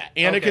 prequels. Yeah,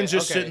 Anakin's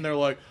just okay. sitting there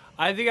like,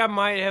 I think I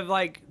might have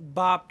like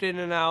bopped in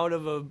and out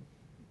of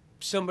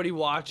somebody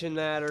watching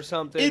that or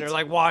something, or It's-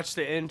 like watched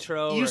the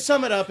intro, you or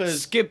sum it up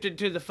as, skipped it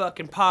to the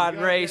fucking pod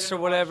race or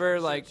whatever.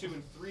 Like, 2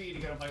 and 3 to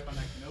get them hype on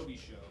that Kenobi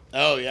show.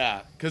 oh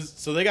yeah,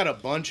 so they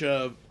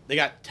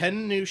got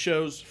 10 new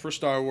shows for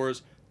Star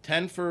Wars,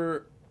 10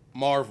 for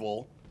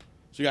Marvel,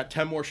 so you got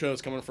 10 more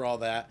shows coming for all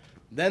that.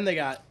 Then they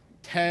got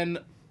 10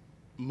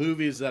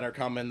 movies that are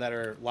coming that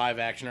are live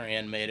action or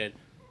animated,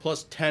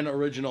 plus 10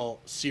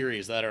 original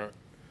series that are.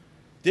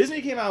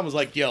 Disney came out and was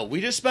like, yo, we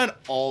just spent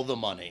all the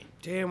money.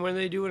 damn, when are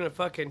they doing a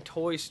fucking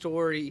Toy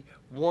Story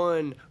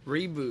 1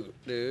 reboot,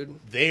 dude?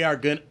 They are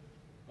gonna.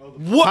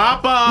 What?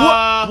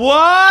 Papa!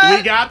 What?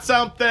 We got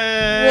something!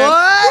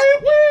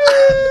 What?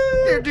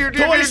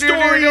 Toy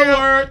Story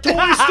alert!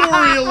 Toy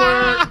Story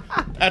alert!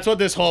 That's what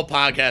this whole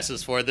podcast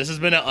is for. This has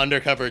been an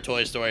undercover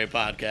Toy Story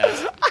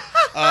podcast.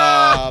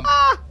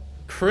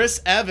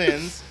 Chris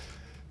Evans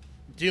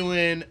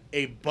doing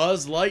a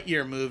Buzz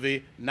Lightyear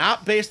movie,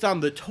 not based on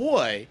the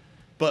toy,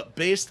 but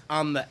based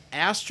on the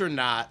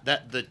astronaut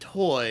that the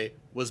toy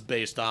was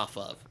based off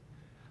of.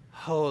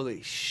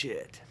 Holy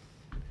shit.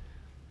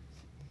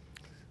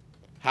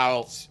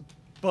 How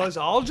Buzz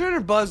Aldrin or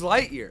Buzz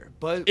Lightyear?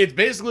 it's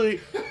basically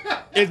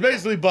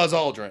Buzz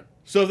Aldrin.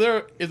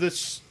 So if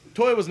this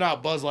toy was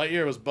not Buzz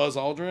Lightyear, it was Buzz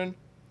Aldrin,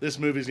 this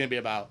movie's gonna be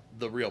about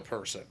the real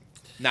person,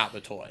 not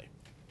the toy.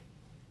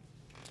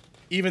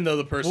 Even though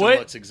the person What?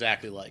 looks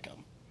exactly like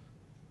him.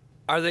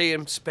 Are they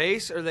in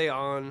space? Or are they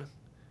on?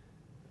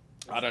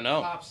 I don't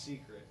know. Top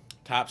secret.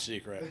 Top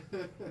secret.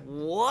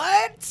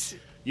 What?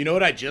 You know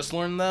what I just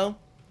learned though?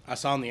 I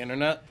saw on the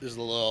internet. There's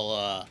a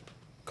little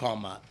call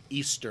them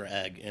Easter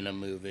egg in a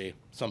movie.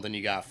 Something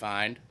you gotta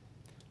find.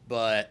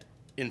 But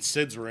in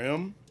Sid's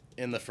room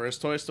in the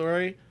first Toy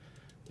Story,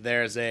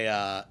 there's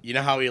a you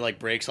know how he like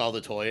breaks all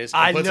the toys?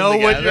 And I puts know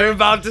them what together? you're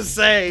about to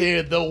say.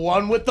 Dude, the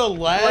one with the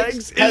legs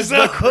Legs has is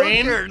the a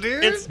crane. hooker,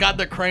 dude. It's got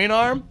the crane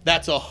arm.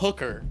 That's a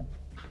hooker.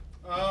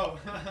 Oh.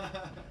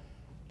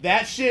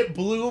 That shit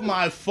blew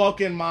my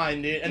fucking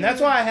mind, dude. And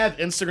that's why I have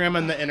Instagram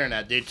and the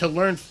internet, dude, to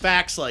learn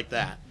facts like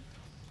that.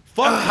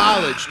 Fuck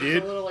college, It's a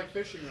dude. little like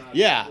fishing rod.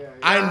 Yeah,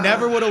 I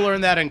never would have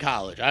learned that in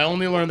college. I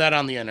only learned that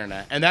on the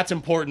internet, and that's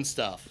important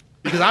stuff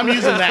because I'm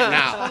using that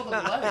now. Called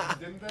them legs,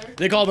 didn't they?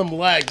 They called them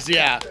legs,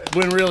 yeah,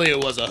 when really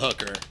it was a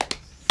hooker.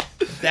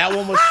 That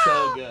one was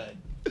so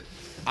good.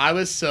 I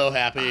was so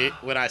happy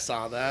when I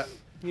saw that.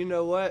 You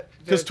know what?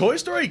 Because Toy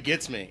Story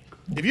gets me.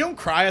 If you don't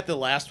cry at the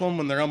last one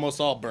when they're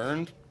almost all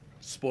burned,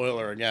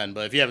 spoiler again,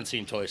 but if you haven't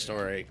seen Toy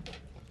Story,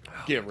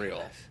 get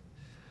real.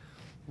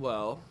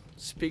 Well,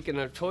 speaking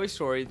of Toy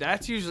Story,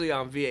 that's usually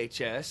on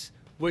VHS,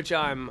 which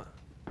I'm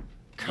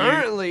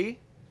currently.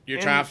 You're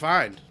And- trying to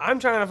find. I'm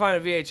trying to find a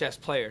VHS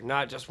player,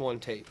 not just one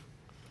tape.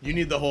 You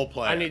need the whole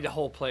player. I need the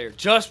whole player,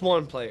 just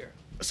one player,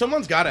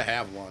 Someone's got to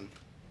have one.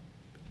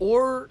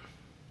 or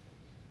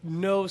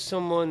know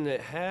someone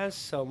that has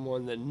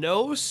someone that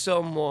knows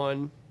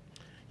someone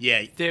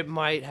Yeah, that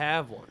might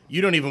have one.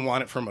 you don't even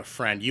want it from a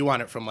friend. You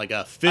want it from like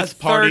a A fifth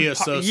party third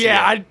par-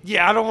 associate.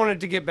 Yeah, I don't want it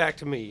to get back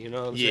to me. You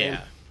know what I'm saying?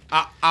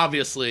 Yeah.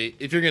 Obviously,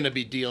 if you're going to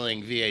be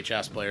dealing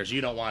VHS players, you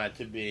don't want it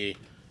to be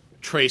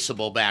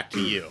traceable back to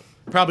you.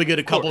 Probably get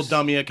a couple course.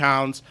 dummy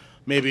accounts,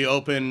 maybe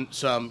open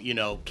some,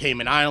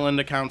 Cayman Island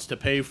accounts to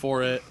pay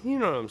for it. You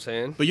know what I'm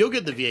saying? But you'll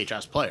get the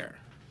VHS player.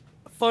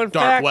 Fun Dark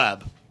fact,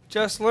 web.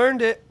 just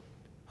learned it.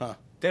 Huh.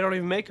 They don't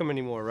even make them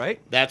anymore, right?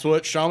 That's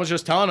what Sean was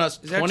just telling us.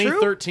 Is that true?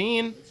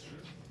 2013,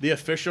 the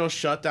official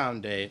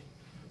shutdown date.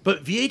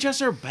 But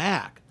VHS are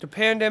back. The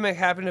pandemic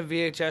happened to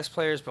VHS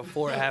players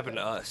before it happened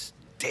to us.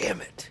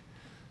 Damn it.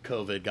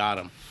 COVID got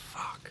them.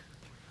 Fuck.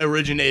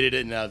 Originated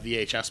in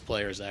VHS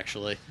players,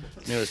 actually.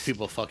 It was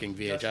people fucking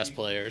VHS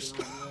players.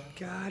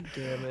 God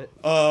damn it.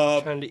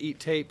 Uh, Trying to eat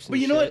tapes and But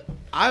you know shit.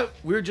 what?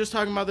 We were just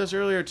talking about this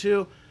earlier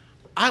too.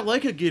 I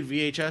like a good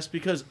VHS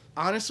because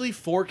honestly,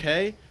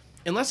 4K,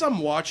 unless I'm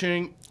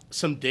watching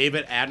some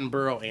David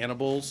Attenborough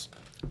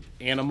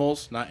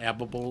animals, not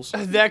abables.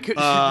 That could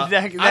I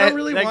don't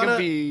really that wanna- could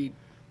be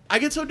I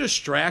get so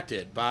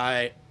distracted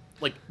by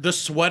like the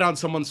sweat on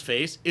someone's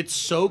face. It's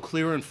so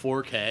clear in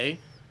 4K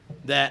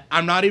that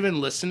I'm not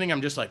even listening.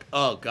 I'm just like,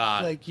 oh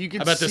god. Like, you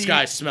can I bet this see-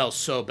 guy smells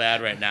so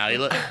bad right now.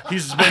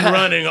 He's been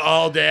running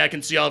all day. I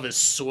can see all of his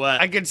sweat.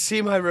 I could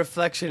see my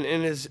reflection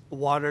in his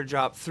water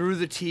drop through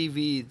the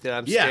TV that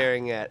I'm Yeah.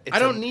 staring at. I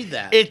don't need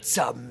that. It's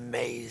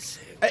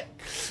amazing.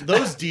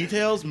 Those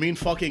details mean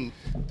fucking.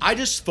 I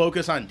just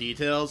focus on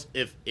details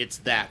if it's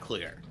that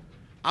clear.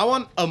 I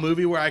want a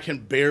movie where I can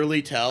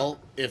barely tell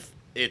if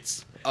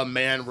it's a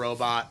man,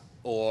 robot,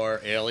 or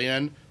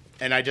alien,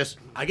 and I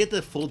get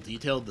the full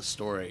detail of the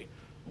story.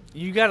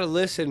 you got to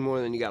listen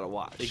more than you got to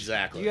watch.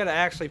 Exactly. You got to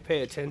actually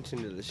pay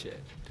attention to the shit.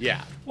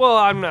 Yeah. Well,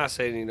 I'm not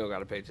saying you don't got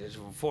to pay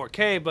attention for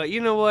 4K, but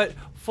you know what?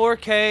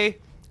 4K,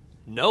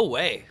 no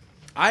way.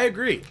 I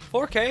agree.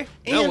 4K,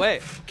 no And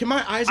way. Can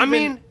my eyes I even...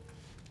 mean,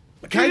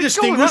 Can I dude, it's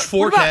going distinguish up. 4K?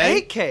 What about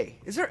 8K?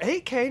 Is there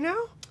 8K now?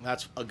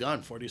 That's a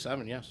gun,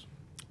 47, yes.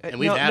 And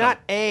we've no, had not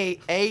 'em.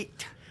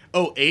 8.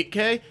 Oh,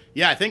 8K?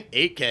 Yeah, I think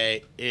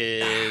 8K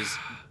is...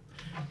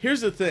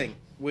 Here's the thing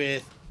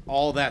with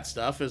all that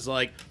stuff is,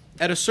 like,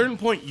 at a certain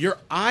point, your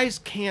eyes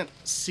can't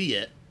see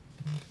it.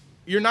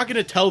 You're not going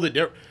to tell the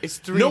difference. It's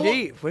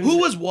 3D. Who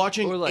was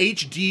watching Or, like-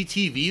 HD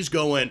TVs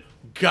going,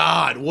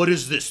 God, what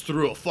is this,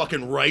 through a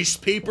fucking rice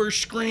paper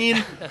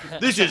screen?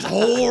 This is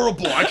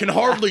horrible. I can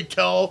hardly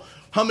tell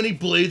how many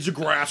blades of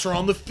grass are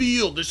on the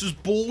field. This is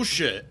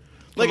bullshit.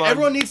 Like, Come on.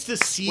 everyone needs to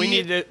see... We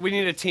need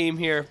a team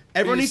here.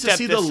 Everyone We needs to step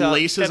see the this up,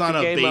 laces step on the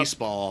a game up.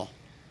 baseball.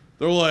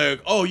 They're like,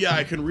 oh yeah,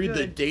 I can read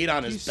the date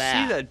on his You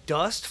bat. see the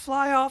dust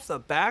fly off the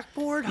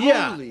backboard?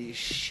 Yeah. Holy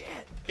shit.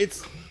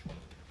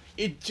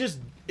 It just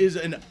is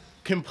a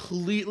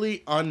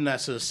completely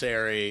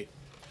unnecessary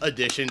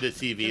addition to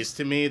TVs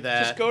to me.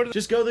 That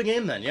just go to the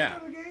game then. Yeah.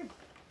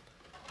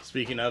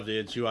 Speaking of,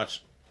 dude, did you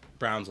watch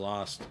Browns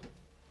lost?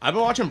 I've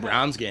been watching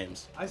Browns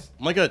games. I'm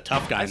like a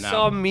tough guy I now.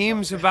 saw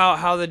memes about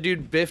how the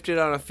dude biffed it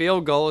on a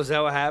field goal. Is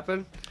that what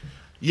happened?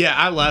 Yeah,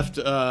 I left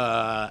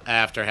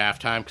after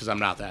halftime because I'm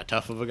not that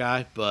tough of a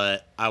guy,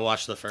 but I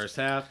watched the first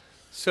half.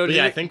 So But did,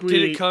 yeah, I it, think did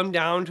we- it come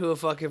down to a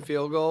fucking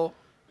field goal?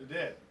 It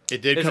did.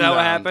 It did Is come that what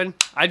down.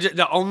 happened?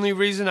 The only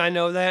reason I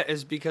know that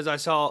is because I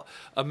saw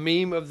a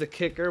meme of the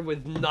kicker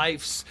with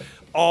knives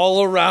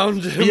all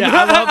around him. Yeah,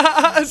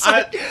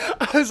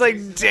 I was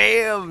like,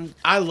 damn.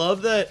 I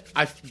love that.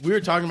 We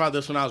were talking about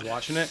this when I was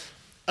watching it.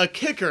 A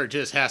kicker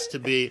just has to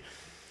be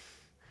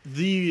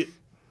the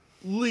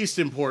least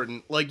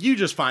important. Like, you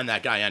just find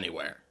that guy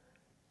anywhere.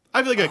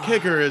 I feel like a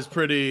kicker is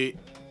pretty...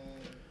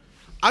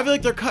 I feel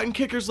like they're cutting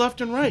kickers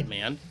left and right,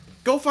 man.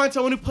 Go find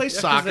someone who plays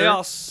 'cause soccer. they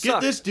all Get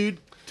suck. this dude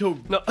to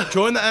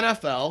join the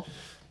NFL,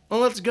 and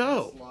let's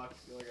go. Locks,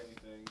 like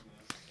anything.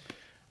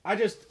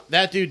 Yeah.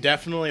 That dude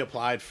definitely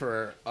applied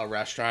for a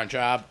restaurant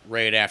job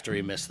right after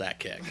he missed that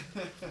kick.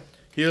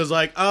 He was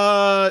like,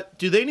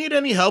 do they need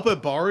any help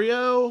at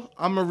Barrio?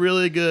 I'm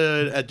really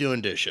good at doing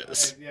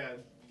dishes. Yeah,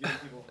 giving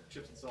people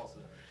chips and salsa.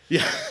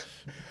 Yeah.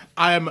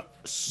 I am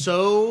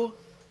so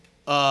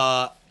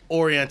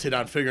oriented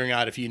on figuring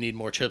out if you need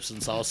more chips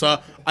and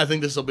salsa. I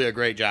think this will be a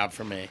great job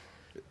for me.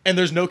 And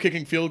there's no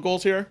kicking field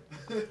goals here?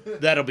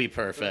 That'll be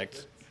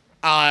perfect.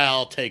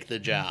 I'll take the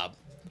job.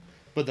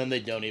 But then they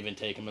don't even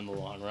take him in the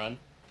long run.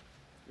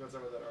 You want to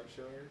talk about that art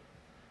show here?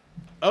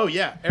 Oh,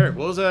 yeah. Eric,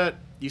 what was that?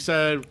 You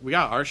said we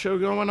got our show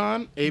going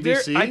on?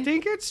 ABC? I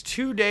think it's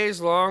 2 days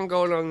long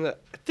going on the...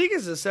 I think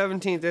it's the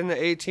 17th and the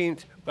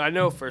 18th, but I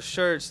know for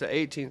sure it's the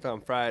 18th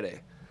on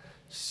Friday.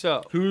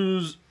 So...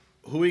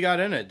 Who we got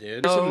in it,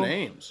 dude? Some Oh.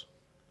 names.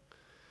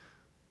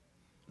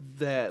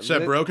 That Said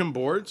lit- Broken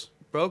Boards?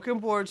 Broken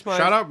Boards. My,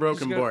 Shout out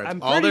Broken Boards.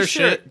 I'm All pretty their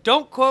sure. shit-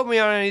 Don't quote me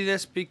on any of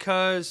this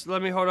because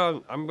let me hold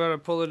on. I'm gonna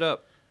pull it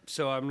up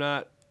so I'm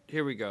not.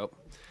 Here we go.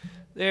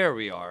 There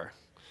we are.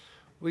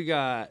 We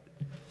got,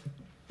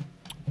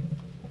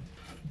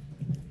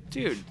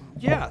 dude.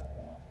 Yeah,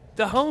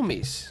 the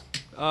homies.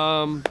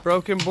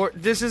 Broken Board.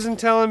 This isn't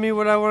telling me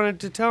what I wanted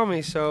to tell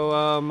me, so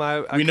I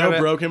We know kinda-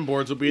 Broken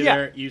Boards will be Yeah.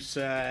 there. You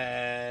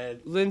said...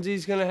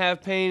 Lindsay's gonna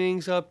have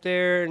paintings up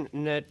there, and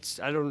that's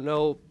I don't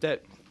know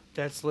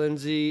that's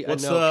Lindsay.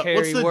 What's I know the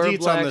Carrie deets on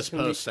Werblack's this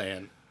gonna be- post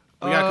saying?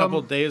 We got a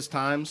couple days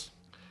times.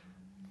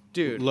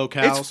 Dude,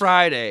 Locales? it's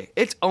Friday.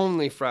 It's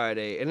only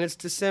Friday, and it's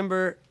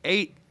December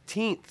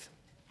 18th,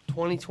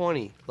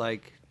 2020.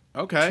 Like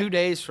Okay. 2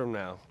 days from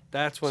now.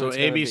 That's when So it's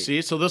gonna be.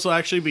 ABC. So this will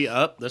actually be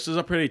up. This is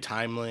a pretty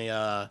timely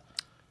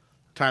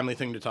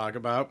thing to talk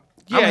about.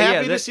 I'm Yeah,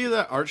 happy yeah, to see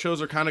that art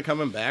shows are kind of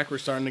coming back. We're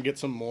starting to get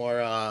some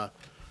more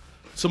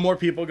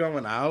people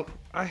going out.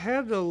 I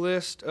had the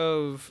list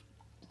of,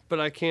 but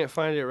I can't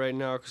find it right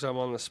now because I'm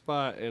on the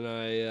spot,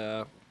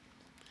 and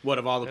What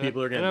of all the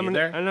people are going to and be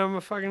there? And I'm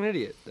a fucking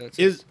idiot. That's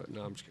Is- it. But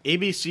no, I'm just kidding.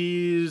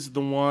 ABC's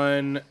the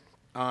one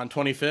on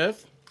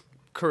 25th.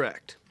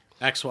 Correct.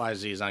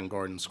 XYZ's on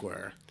Gordon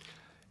Square.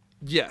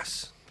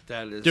 Yes,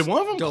 that is. Did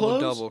one of them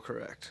close? double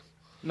correct.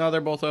 No,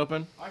 they're both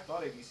open. I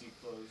thought ABC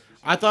closed.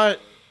 For some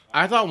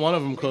I thought one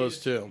of them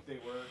closed too. They were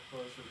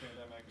closed for the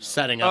pandemic. No.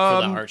 Setting up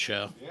for the Um, art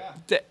show. Yeah.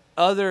 The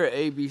other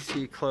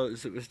ABC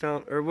closed. It was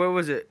down, or what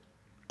was it?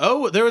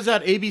 Oh, there was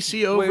that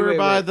ABC over wait,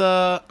 by wait.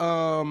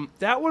 the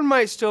That one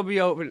might still be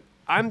open.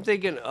 I'm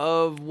thinking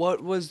of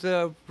what was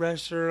the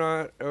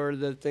restaurant or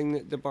the thing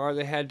that the bar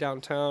they had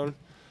downtown.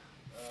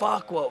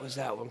 Fuck, what was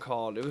that one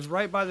called? It was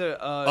right by the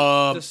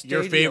your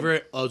stadium.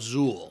 favorite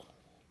Azul,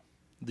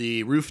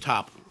 the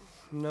rooftop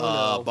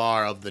No.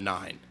 bar of the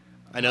 9.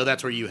 I know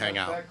that's where you hang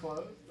out. That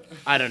closed.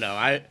 I don't know.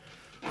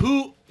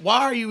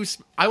 Why are you?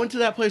 I went to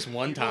that place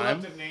one People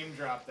time. love to name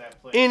drop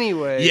that place.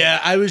 Anyway. Yeah,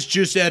 I was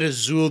just at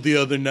Azul the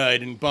other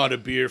night and bought a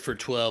beer for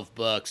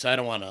 $12. I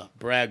don't want to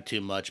brag too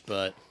much,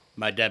 but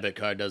my debit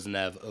card doesn't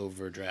have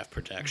overdraft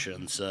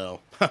protection,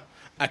 so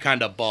I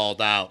kind of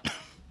balled out.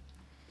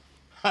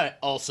 I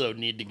also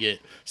need to get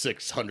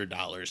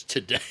 $600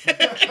 today.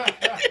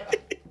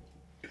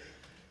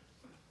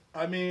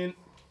 I mean,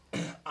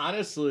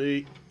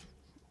 honestly,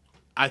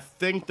 I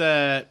think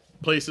that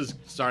places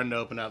starting to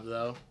open up,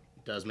 though,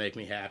 does make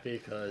me happy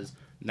because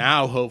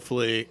now,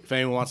 hopefully, if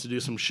anyone wants to do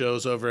some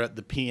shows over at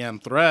the PM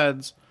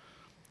Threads,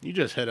 you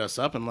just hit us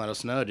up and let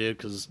us know, dude,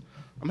 because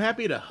I'm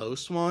happy to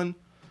host one.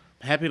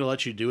 I'm happy to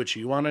let you do what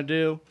you want to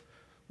do.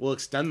 We'll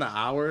extend the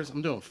hours.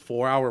 I'm doing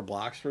 4-hour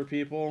blocks for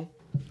people.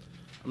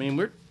 I mean,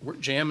 we're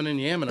jamming and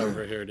yamming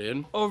over here,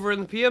 dude. Over in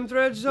the PM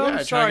Threads zone?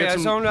 Yeah, Sorry, I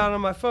zoned out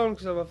on my phone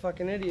because I'm a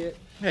fucking idiot.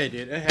 Hey,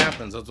 dude, it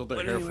happens. That's what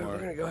they're here Anyway, for. we're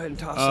going to go ahead and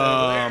toss that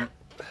over there.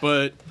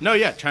 But, no,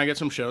 yeah, trying to get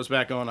some shows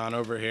back going on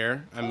over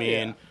here. I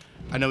mean,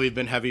 I know we've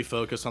been heavy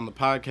focused on the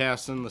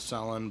podcasting, the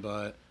selling,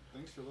 but...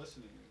 Thanks for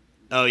listening.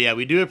 Oh, yeah,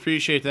 we do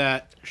appreciate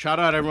that. Shout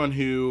out everyone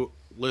who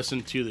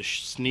listened to the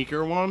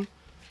sneaker one.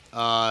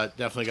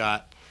 Definitely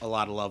got a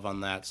lot of love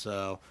on that.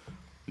 So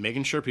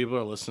making sure people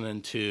are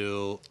listening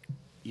to,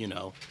 you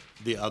know,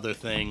 the other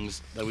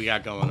things that we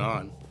got going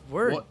on.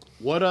 Word.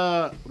 What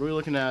are we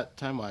looking at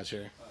time-wise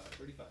here?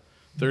 35.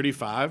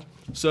 35.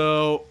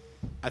 So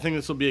I think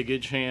this will be a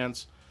good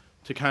chance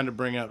to kind of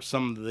bring up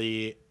some of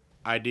the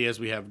ideas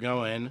we have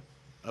going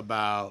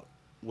about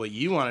what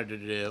you wanted to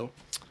do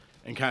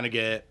and kind of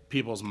get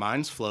people's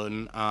minds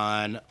floating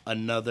on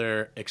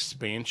another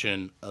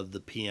expansion of the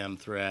PM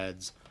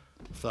Threads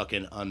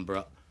fucking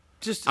umbrella.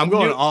 I'm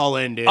going all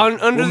in, dude.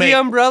 Under the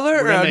umbrella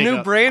or a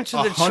new branch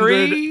of the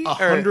tree?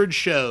 100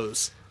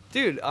 shows.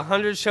 Dude,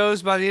 100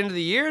 shows by the end of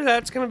the year?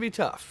 That's going to be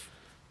tough.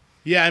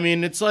 Yeah, I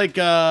mean, it's like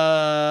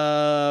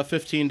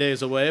 15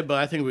 days away, but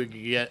I think we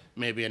could get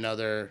maybe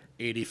another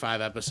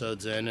 85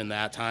 episodes in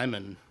that time,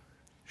 and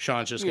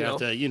Sean's just going to have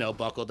to, you know,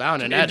 buckle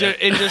down and edit.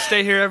 And just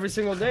stay here every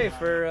single day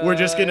for... We're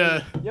just going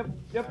to...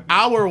 Yep.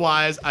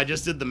 Hour-wise, I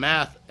just did the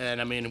math,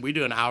 and I mean, we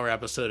do an hour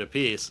episode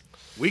apiece.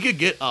 We could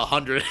get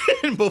 100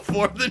 in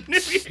before the new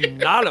year.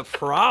 Not a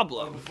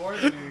problem. Before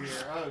the new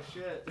year. Oh,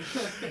 shit.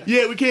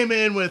 Yeah, we came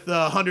in with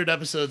 100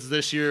 episodes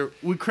this year.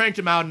 We cranked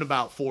them out in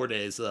about 4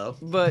 days, though.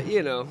 But,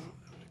 you know,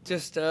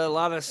 just a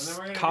lot of And then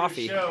we're gonna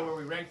coffee. do a show where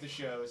we rank the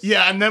shows.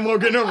 Yeah, and then we're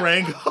going to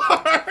rank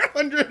our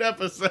 100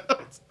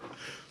 episodes.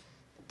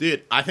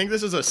 Dude, I think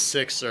this is a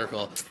sick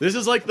circle. This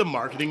is like the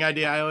marketing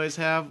idea I always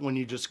have when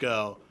you just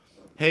go,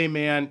 hey,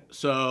 man,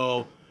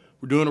 so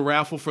we're doing a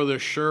raffle for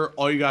this shirt.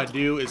 All you got to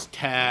do is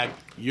tag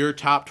your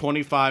top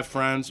 25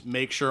 friends.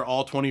 Make sure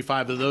all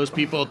 25 of those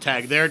people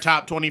tag their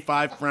top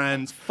 25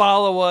 friends.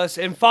 Follow us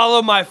and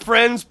follow my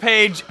friends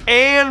page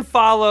and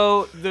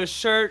follow the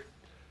shirt's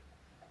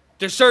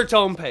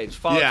own page.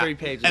 Follow 3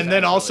 pages. And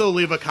then also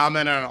leave a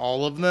comment on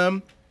all of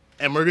them.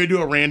 And we're going to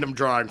do a random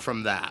drawing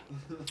from that.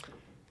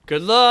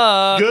 Good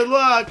luck. Good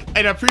luck.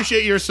 And I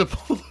appreciate your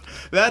support.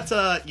 That's,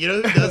 you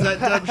know who does that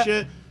dumb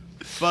shit?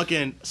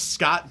 Fucking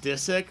Scott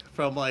Disick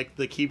from, like,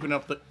 the Keeping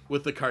Up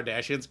with the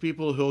Kardashians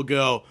people who'll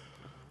go,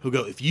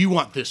 if you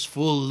want this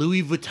full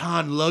Louis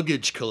Vuitton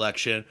luggage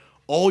collection,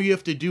 all you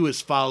have to do is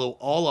follow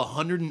all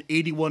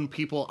 181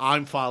 people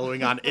I'm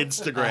following on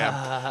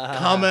Instagram.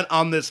 Comment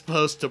on this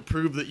post to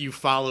prove that you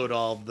followed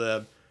all of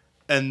them,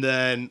 and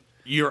then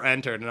you're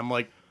entered. And I'm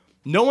like,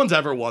 no one's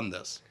ever won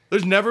this.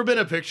 There's never been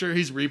a picture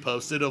he's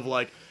reposted of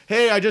like,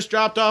 hey, I just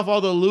dropped off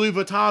all the Louis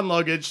Vuitton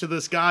luggage to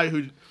this guy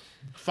who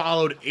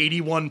followed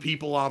 81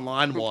 people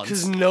online once.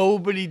 Because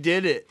nobody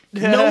did it.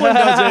 No one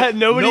does it.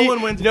 No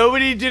one wins.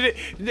 Nobody did it.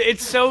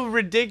 It's so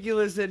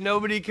ridiculous that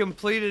nobody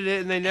completed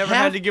it and they never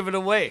had to give it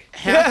away.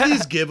 Half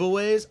these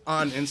giveaways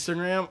on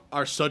Instagram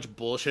are such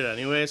bullshit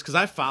anyways, because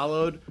I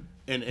followed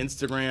an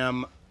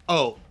Instagram...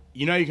 Oh,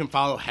 you know you can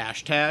follow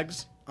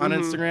hashtags on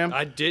Instagram?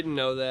 I didn't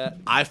know that.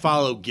 I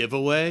follow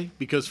giveaway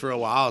because for a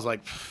while I was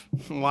like,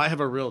 well, I have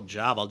a real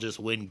job. I'll just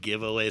win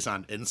giveaways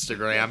on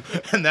Instagram,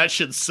 and that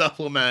should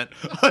supplement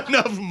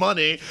enough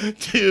money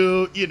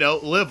to, you know,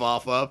 live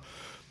off of.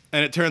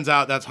 And it turns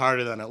out that's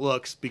harder than it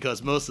looks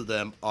because most of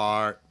them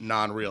are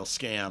non-real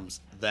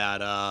scams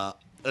that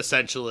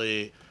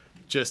essentially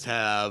just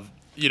have,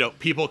 you know,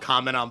 people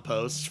comment on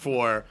posts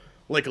for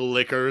like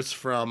liquors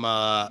from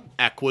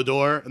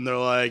Ecuador, and they're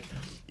like,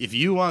 if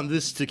you want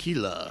this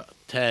tequila,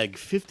 tag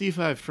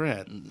 55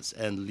 friends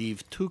and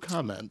leave 2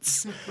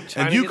 comments,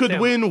 and you could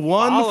win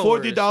one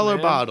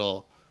 $40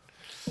 bottle.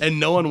 And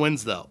no one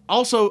wins though.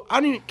 Also, I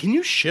mean, can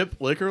you ship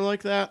liquor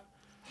like that?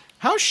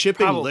 How's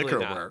shipping Probably liquor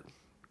not. work?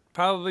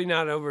 Probably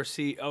not yeah. You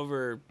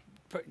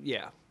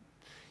can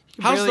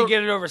How's barely the-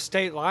 get it over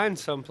state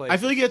lines someplace. I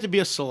feel like you have to be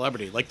a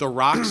celebrity. Like The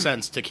Rock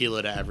sends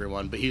tequila to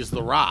everyone, but he's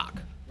The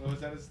Rock. Oh, is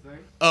that his thing?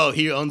 Oh,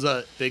 he owns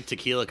a big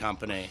tequila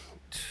company.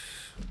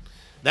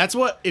 That's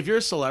what, if you're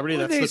a celebrity,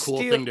 that's the cool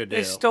thing to do.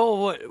 They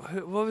stole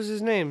what was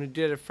his name who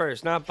did it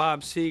first? Not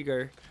Bob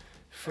Seger.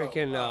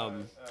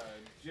 Freaking,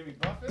 Jimmy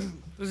Buffett?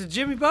 was it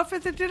Jimmy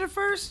Buffett that did it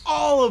first?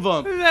 All of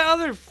them. Who's that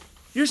other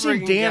You're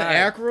saying friggin' Dan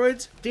guy.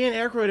 Aykroyd's? Dan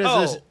Aykroyd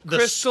has Oh, this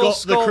Crystal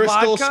Skull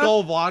Crystal vodka?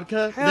 Skull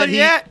vodka. Hell that he,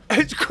 yeah,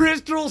 it's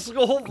Crystal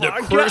Skull The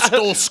vodka.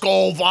 Crystal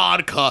Skull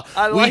vodka.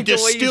 I We like the way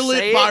you distill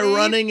say it by it, dude.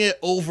 running it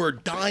over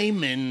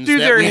diamonds. Dude,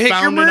 that they're we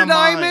found in Hickomer a mine.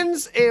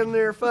 diamonds, and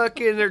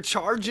they're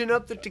charging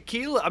up the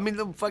tequila. I mean,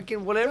 the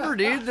fucking whatever,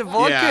 dude. The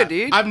vodka, Yeah,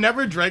 dude. I've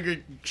never drank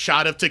a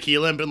shot of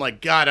tequila and been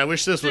like, God, I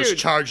wish this was Dude,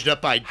 charged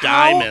up by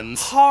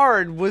diamonds. How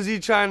hard was he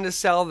trying to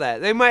sell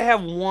that? They might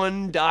have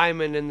one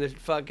diamond in the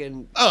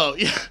fucking. Oh,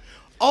 yeah.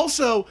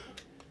 Also,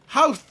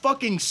 how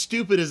fucking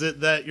stupid is it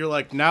that you're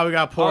like, now we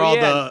gotta pour Oh, all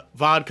yeah. the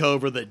vodka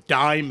over the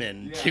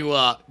diamond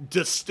to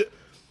just.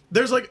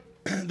 There's like,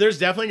 there's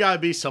definitely gotta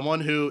be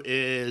someone who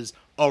is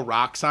a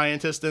rock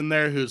scientist in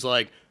there who's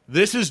like,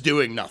 this is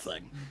doing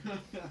nothing.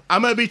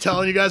 I'm gonna be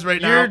telling you guys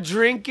right You're now.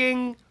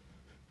 drinking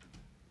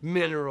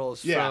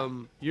minerals Yeah.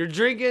 from. You're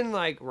drinking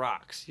like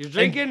rocks. You're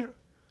drinking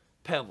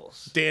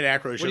pebbles. Dan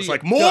Aykroyd's What do just you-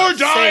 like, more Sand.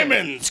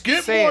 diamonds!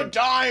 Get more Sand.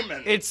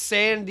 diamonds! It's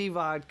sandy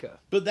vodka.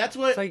 But that's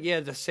what. It's like, yeah,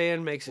 the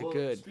sand makes it Well,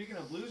 good. speaking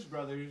of Blues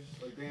Brothers,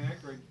 like Dan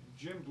Aykroyd,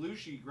 Jim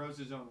Belushi grows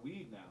his own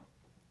weed now.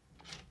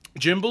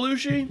 Jim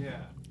Belushi? Yeah.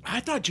 I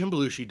thought Jim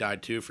Belushi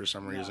died too for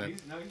some No, reason.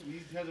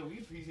 he has a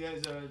weed. He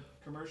has a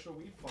commercial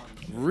weed farm.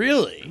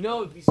 Really?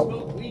 No, if you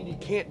smoke weed, you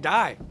can't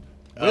die.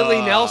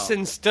 Willie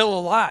Nelson's still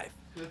alive.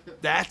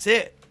 That's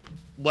it.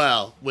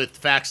 Well, with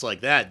facts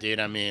like that, dude,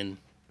 I mean,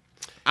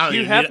 I don't,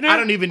 Hugh even need, Hefner? I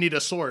don't even need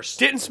a source.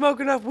 Didn't smoke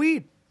enough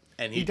weed.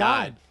 And he he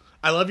died. died.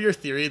 I love your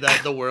theory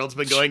that the world's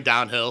been going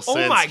downhill since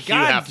Oh my Hugh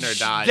God, Hefner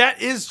died.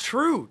 that is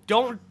true.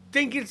 Don't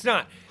think it's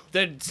not.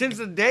 Since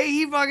the day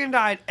he fucking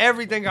died,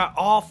 everything got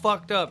all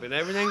fucked up and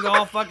everything's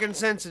all fucking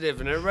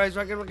sensitive and everybody's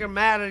fucking looking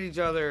mad at each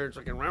other. It's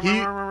fucking.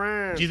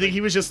 Do you think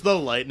he was just the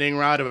lightning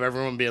rod of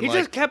everyone being He like,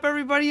 just kept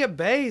everybody at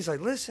bay? He's like,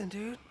 listen,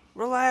 dude,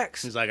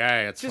 relax. he's like, all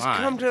right, it's Just fine.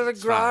 come to the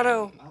It's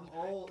grotto. I'm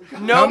old.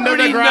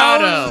 Nobody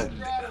grotto. knows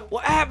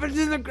what happens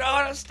in the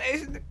grotto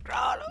stays in the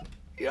grotto.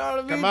 You know what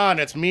I mean? Come on,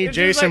 it's me, It's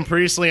just Jason like-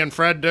 Priestley, and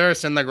Fred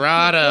Durst in the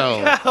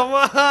grotto. Come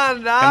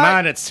on, dog. Come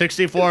on, it's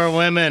 64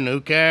 women.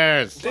 Who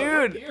cares?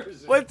 Dude,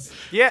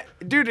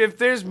 dude, if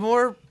there's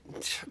more,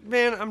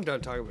 man, I'm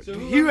done talking about it.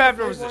 Hugh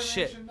Hefner was the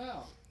shit.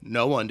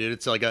 No one, dude.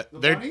 It's like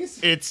bunnies?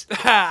 they're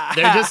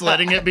just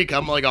letting it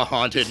become like a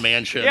haunted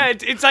mansion. Yeah,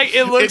 it's like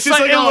it looks It's just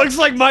like, like it a- looks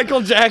like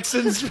Michael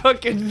Jackson's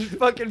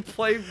fucking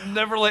play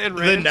Neverland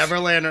the Ranch.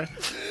 Neverland.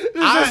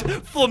 There's just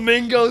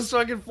flamingos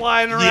fucking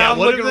flying around,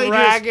 what if they looking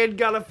just- ragged,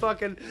 got a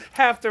fucking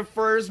half their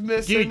furs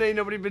missing. Dude, Ain't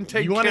nobody been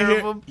taking You want to care hear?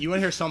 of them. You want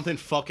to hear something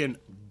fucking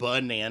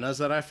bananas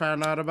that I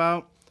found out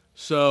about?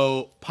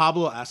 So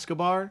Pablo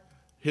Escobar,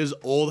 his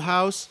old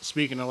house.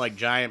 Speaking of like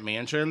giant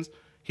mansions,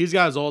 he's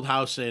got his old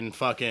house in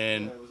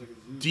fucking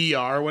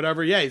DR or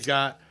whatever. Yeah, he's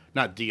got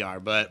not DR,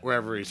 but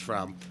wherever he's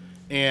from,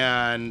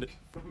 and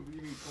You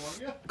mean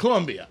Colombia.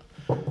 Colombia?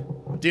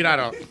 Dude, I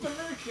don't.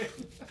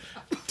 American.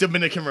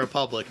 Dominican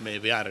Republic,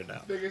 maybe. I don't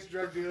know. Biggest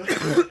drug dealer.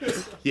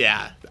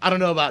 Yeah, I don't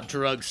know about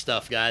drug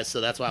stuff, guys, so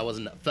that's why I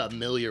wasn't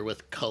familiar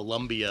with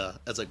Colombia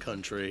as a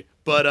country.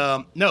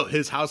 But no,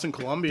 his house in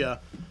Colombia,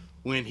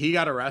 when he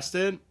got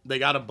arrested, they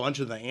got a bunch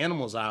of the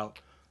animals out,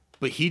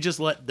 but he just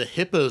let the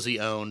hippos he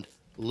owned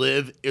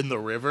live in the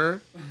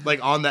river,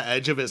 like on the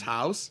edge of his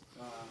house.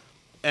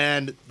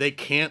 And they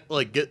can't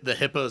like get the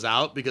hippos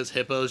out because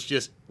hippos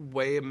just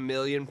Weigh a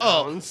million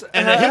oh, pounds.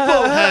 and the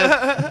hippo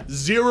has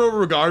zero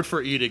regard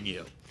for eating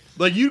you.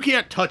 Like you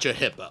can't touch a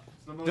hippo.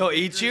 The most They'll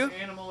eat dangerous you?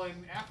 Animal in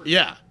Africa.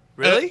 Yeah.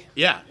 Really?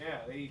 Yeah. Yeah,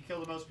 they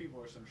kill the most people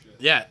or some shit.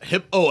 Yeah,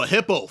 a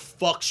hippo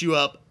fucks you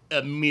up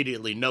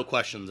immediately, no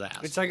questions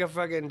asked. It's like a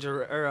fucking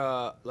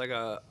like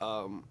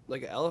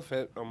an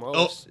elephant oh,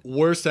 almost.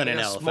 worse than Like an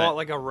a elephant. small,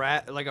 like a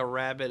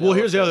rabbit. Well,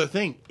 here's the elephant. other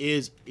thing: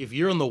 is if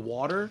you're in the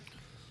water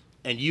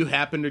and you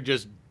happen to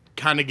just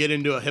kind of get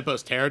into a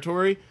hippo's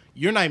territory,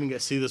 you're not even gonna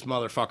see this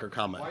motherfucker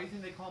coming. Why do you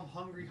think they call them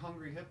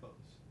hungry hippos?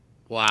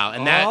 Wow,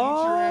 and that Oh.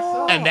 Eat your ass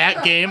up. and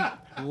that game.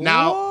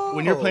 Now,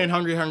 when you're Whoa. playing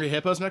Hungry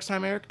Hippos next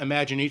time, Eric,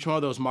 imagine each one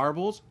of those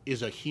marbles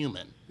is a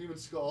human. Human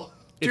skull.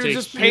 It's Dude, a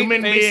just paint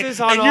human being, faces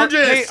on and all, you're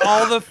just paint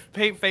all the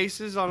paint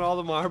faces on all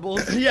the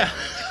marbles. yeah.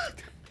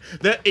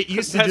 That it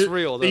used to That's do-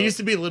 real, though. It used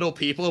to be little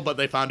people, but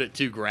they found it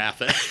too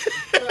graphic.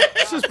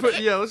 let's just put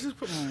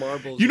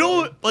marbles. You know, on.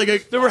 what,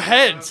 like There were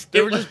heads. They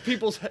It were was- just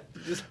people's heads.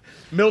 Just,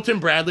 Milton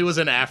Bradley was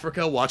in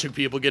Africa watching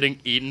people getting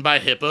eaten by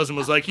hippos and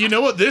was like, you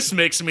know what this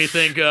makes me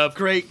think of?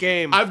 great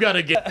game. I've got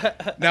to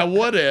get. Now,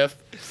 what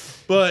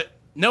if? But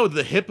no,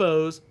 the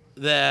hippos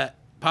that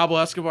Pablo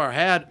Escobar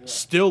had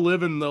still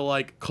live in the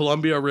like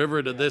Columbia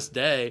River to this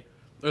day,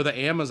 or the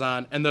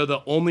Amazon, and they're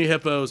the only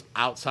hippos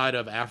outside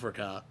of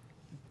Africa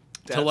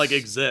to like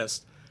That's-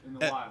 exist. In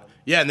the wild.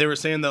 Yeah, and they were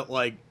saying that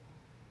like,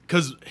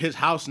 because his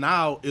house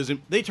now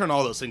isn't. They turn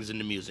all those things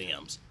into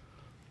museums.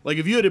 Like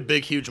if you had a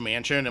big, huge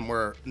mansion and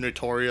were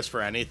notorious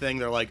for anything,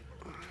 they're like,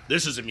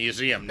 "This is a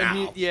museum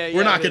now. Yeah,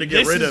 We're not going to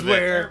get this rid is of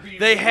where it."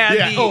 they had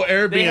Yeah, they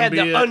had Airbnb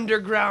the it.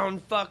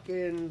 underground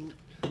fucking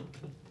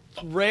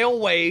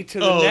railway to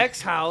the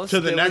next house. To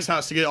the that next was-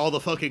 house to get all the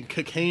fucking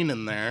cocaine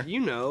in there. You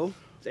know,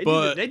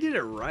 But- they did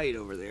it right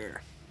over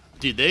there.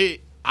 Dude, they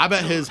I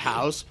bet his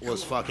house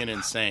was fucking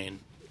insane.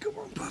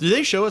 Did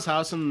they show his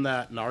house in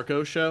that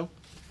Narcos show?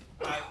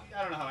 I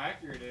don't know how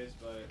accurate it is,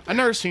 but I've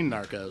never seen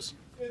Narcos.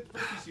 it's a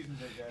few seasons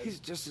ago, guys. He's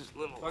just his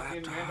little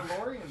Fucking laptop.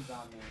 Mandalorian's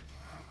on there.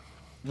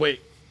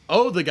 Wait.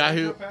 Oh, the guy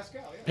Pedro who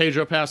Pascal, yeah.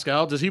 Pedro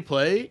Pascal. Does he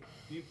play?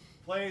 He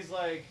plays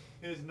like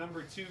his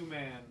number 2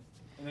 man,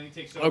 and then he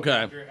takes over Okay.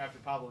 after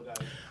Pablo dies.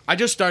 I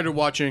just started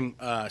watching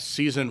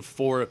season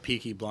 4 of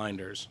Peaky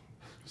Blinders.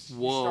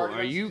 Whoa, started are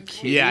on you season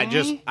kidding Yeah,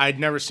 me? I'd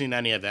never seen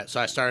any of that, so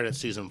I started at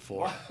season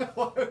 4.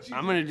 Why would you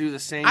I'm gonna do the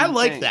same. I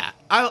like thing. that.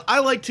 I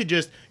like to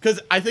just because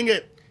I think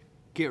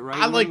Get right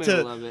I in like the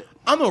middle of to. it.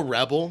 I'm a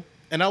rebel,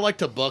 and I like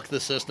to buck the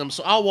system.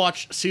 So I'll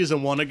watch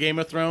season 1 of Game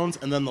of Thrones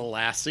and then the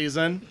last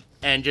season,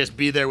 and just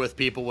be there with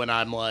people when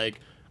I'm like,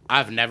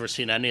 I've never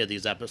seen any of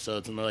these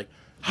episodes, and they're like,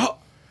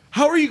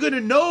 how are you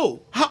gonna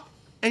know? How?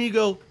 And you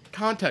go,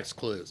 context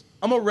clues.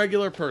 I'm a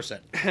regular person.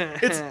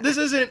 This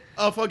isn't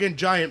a fucking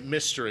giant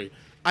mystery.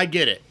 I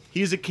get it.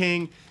 He's a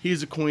king.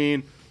 He's a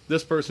queen.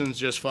 This person's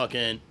just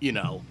fucking,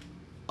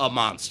 a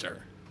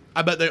monster.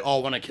 I bet they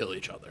all want to kill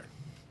each other.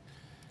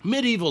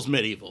 Medieval's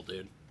medieval,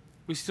 dude.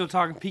 We still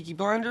talking Peaky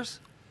Blinders?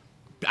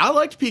 I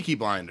liked Peaky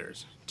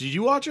Blinders. Did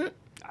you watch it?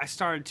 I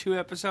started 2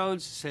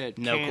 episodes. Said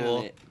No, can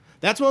cool. It.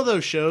 That's one of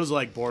those shows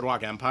like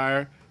Boardwalk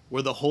Empire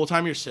where the whole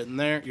time you're sitting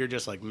there, you're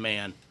just like,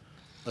 man,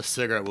 a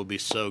cigarette would be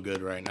so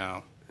good right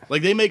now.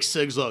 Like, they make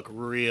cigs look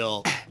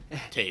real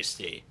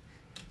tasty.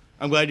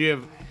 I'm glad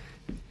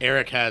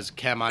Eric has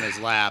Kem on his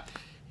lap.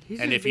 He's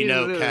And just if you being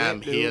a know little Kem,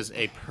 lap he dude. is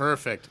a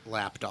perfect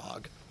lap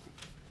dog.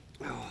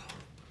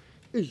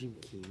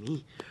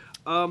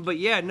 But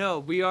yeah, no,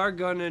 we are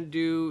gonna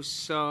do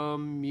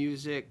some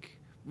music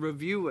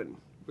reviewing.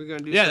 We're gonna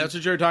do Yeah, some, that's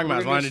what you were talking about. I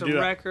was We're gonna wanting do to some do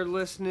that. record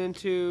listening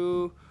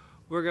to.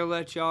 We're gonna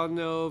let y'all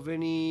know of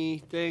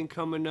anything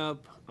coming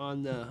up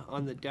on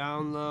the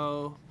down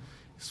low,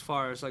 as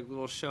far as like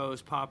little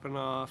shows popping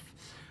off.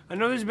 I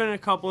know there's been a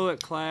couple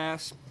at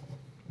class.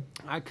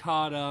 I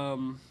caught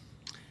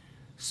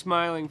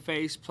Smiling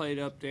Face played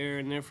up there,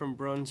 and they're from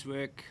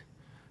Brunswick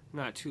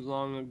not too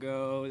long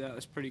ago. That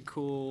was pretty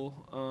cool.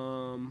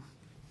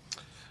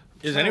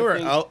 Is trying to anywhere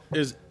think. else?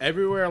 Is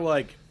everywhere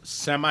like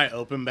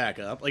semi-open back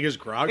up? Like, is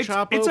Grog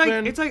Shop it's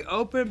open? it's like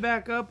open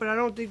back up, but I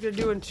don't think they're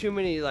doing too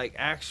many like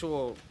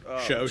actual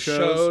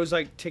Shows?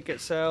 like ticket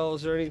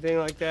sales or anything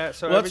like that.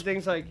 So Well,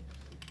 that's-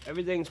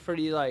 everything's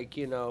pretty like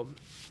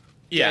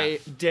yeah.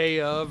 day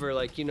of or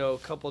like a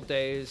couple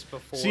days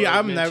before. See,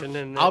 I'm never.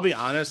 mentioning it. I'll be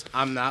honest.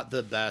 I'm not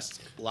the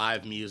best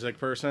live music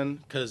person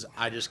because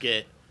I just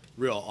get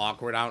real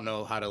awkward. I don't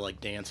know how to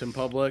like dance in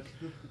public,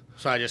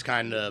 so I just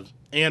kind of.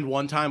 And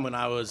one time when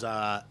I was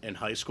in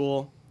high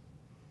school,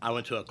 I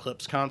went to a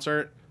Clips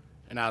concert,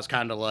 and I was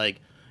kind of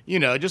like,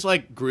 just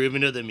like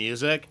grooving to the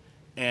music,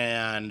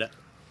 and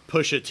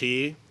Pusha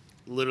T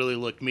literally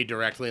looked me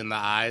directly in the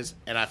eyes,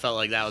 and I felt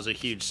like that was a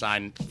huge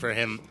sign for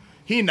him.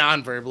 He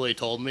non-verbally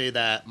told me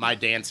that my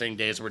dancing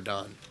days were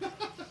done.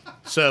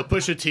 So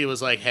Pusha T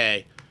was like,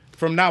 "Hey,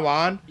 from now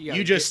on, You you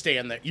gotta just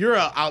stand there. You're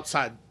a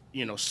outside,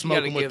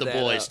 smoking with give the that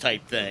boys up."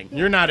 type thing.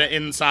 You're not an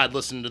inside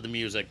listening to the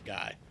music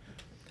guy."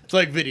 It's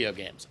like video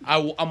games.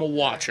 I'm a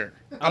watcher.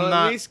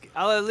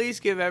 I'll at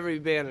least give every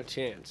band a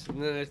chance,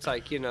 and then it's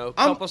like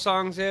couple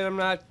songs in. I'm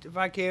not if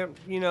I can't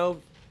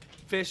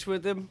fish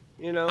with them.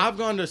 I've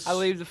gone to. I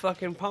leave the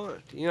fucking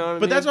pond. You know what I mean?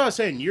 But that's what I was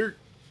saying.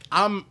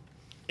 I'm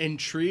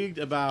intrigued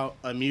about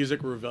a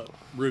music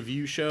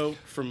review show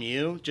from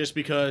you, just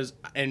because.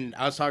 And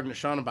I was talking to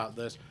Sean about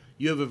this.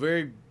 You have a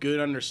very good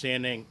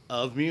understanding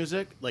of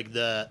music, like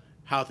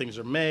how things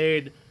are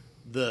made,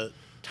 the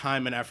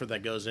time and effort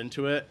that goes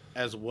into it,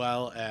 as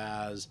well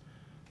as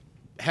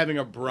having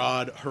a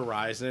broad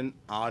horizon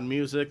on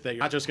music, that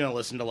you're not just going to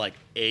listen to like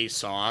a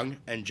song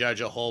and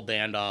judge a whole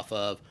band off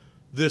of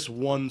this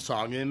one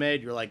song they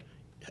made. You're like,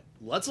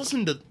 let's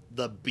listen to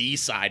the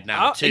B-side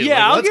now too.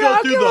 Yeah, Like, let's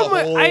go through the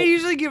whole. I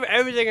usually give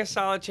everything a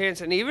solid chance,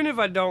 and even if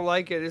I don't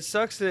like it, it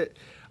sucks that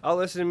I'll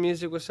listen to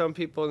music with some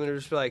people and they're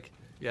just like,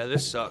 "Yeah,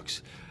 this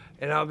sucks,"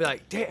 and I'll be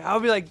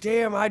like,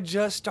 "Damn, I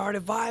just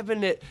started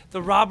vibing it."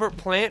 The Robert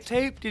Plant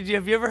tape.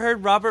 Have you ever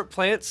heard Robert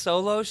Plant's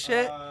solo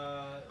shit?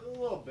 A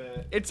little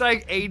bit. It's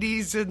like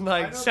 80s and I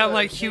like know sound the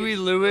like tapes Huey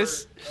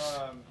Lewis.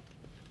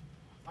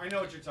 I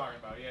know what you're talking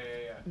about.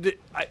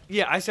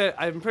 Yeah. I said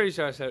I'm pretty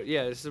sure I said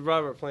yeah. It's the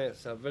Robert Plant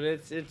stuff, but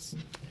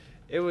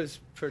it was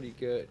pretty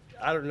good.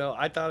 I don't know.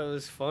 I thought it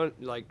was fun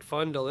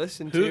to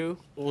listen Who to.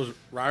 was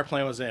Robert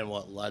Plant was in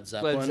what, Led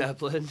Zeppelin? Led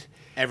Zeppelin.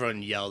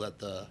 Everyone yelled at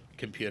the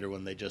computer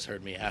when they just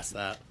heard me ask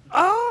that.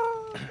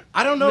 Oh,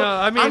 I don't know. No,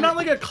 I mean- I'm not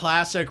like a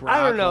classic rock.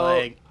 I don't know.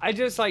 Like, I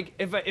just like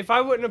if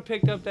I wouldn't have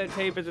picked up that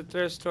tape at the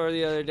thrift store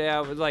the other day, I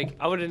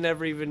would have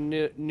never even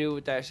knew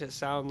what that shit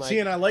sounded like. see,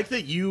 and I like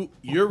that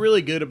you're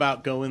really good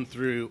about going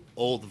through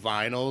old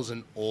vinyls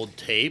and old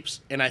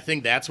tapes, and I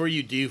think that's where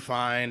you do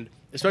find,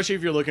 especially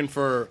if you're looking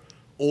for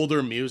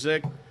older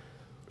music.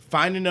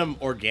 finding them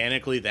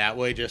organically that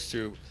way, just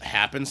through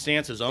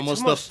happenstance, is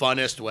almost the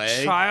funnest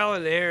way. Trial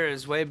and error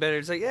is way better.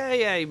 It's like,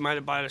 yeah, you might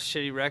have bought a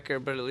shitty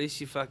record, but at least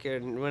you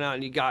fucking went out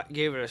and you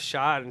gave it a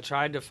shot and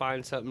tried to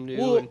find something new.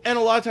 Well, and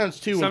a lot of times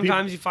too,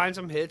 sometimes you find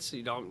some hits,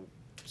 you don't.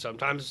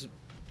 Sometimes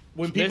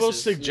when people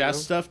misses,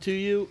 suggest stuff to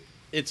you,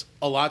 it's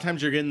a lot of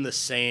times you're getting the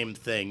same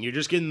thing. You're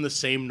just getting the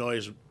same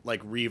noise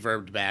like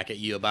reverbed back at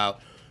you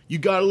about, you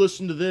gotta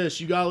listen to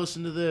this, you gotta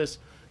listen to this.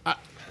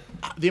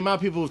 The amount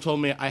of people who've told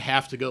me I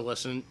have to go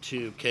listen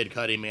to Kid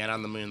Cudi, Man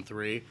on the Moon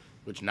 3,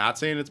 which not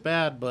saying it's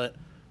bad, but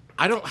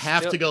I don't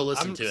have to go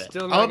listen to it.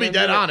 I'm gonna be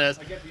dead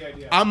honest. I get the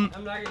idea. I'm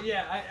not gonna,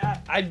 yeah,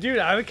 I do.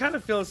 I would kind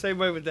of feel the same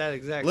way with that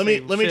exact. Let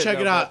me check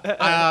it out.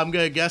 I'm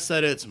gonna guess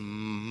that it's.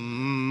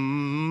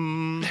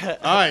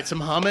 All right, some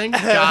humming.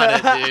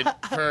 Got it, dude.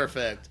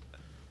 Perfect.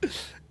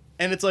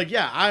 And it's like,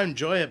 yeah, I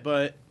enjoy it,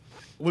 but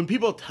when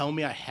people tell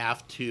me I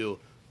have to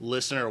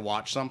listen or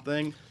watch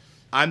something,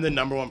 I'm the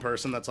number one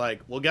person that's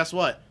like, well, guess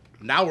what?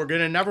 Now we're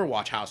gonna never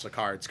watch House of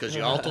Cards because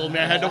you all told me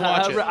I had to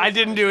watch it. I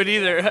didn't do it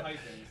either.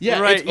 Yeah,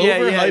 right, it's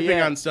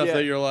overhyping on stuff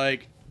that you're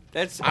like.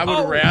 I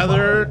would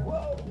rather.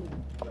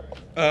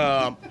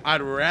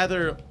 I'd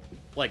rather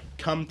like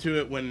come to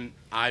it when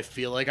I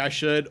feel like I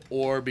should,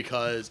 or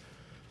because,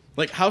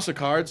 like, House of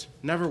Cards,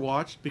 never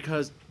watched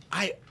because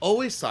I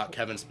always thought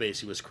Kevin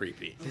Spacey was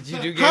creepy. Did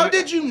you do? How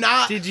did you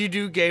not? Did you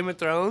do Game of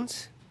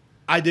Thrones?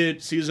 I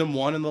did season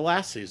 1 and the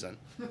last season.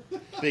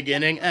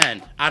 Beginning,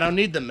 end. I don't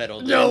need the middle,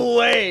 dude. No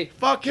way.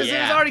 Fuck Because yeah.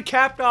 it was already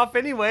capped off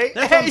anyway.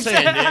 That's what I'm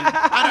saying, dude.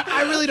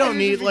 I really don't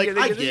need, like,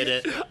 I get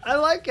it. I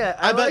like it.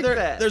 I like bet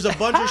that. there's a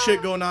bunch of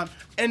shit going on,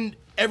 and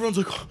everyone's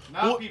like,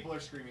 Now well, people are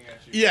screaming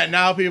at you. yeah,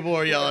 now people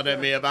are yelling at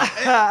me about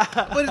it.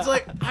 But it's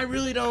like, I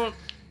really don't,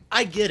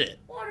 I get it.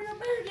 What do you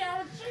mean you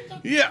haven't seen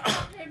the Yeah.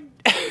 fucking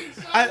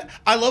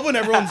I love when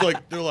everyone's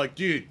like, they're like,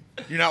 dude,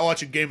 you're not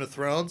watching Game of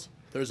Thrones?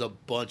 There's a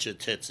bunch of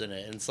tits in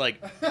it. And it's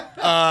like, okay,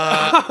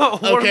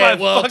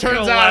 well, it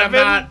turns out I'm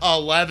not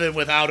 11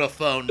 without a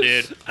phone,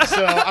 dude.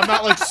 So I'm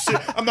not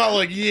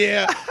like,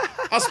 yeah.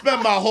 I'll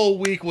spend my whole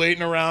week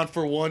waiting around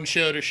for one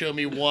show to show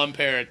me one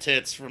pair of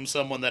tits from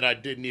someone that I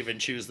didn't even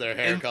choose their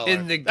hair color.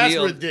 in the That's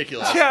guild.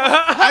 ridiculous.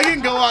 I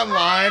can go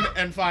online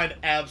and find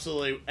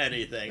absolutely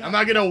anything. I'm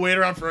not gonna wait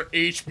around for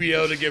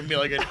HBO to give me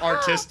like an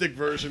artistic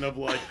version of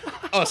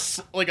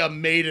like a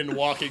maiden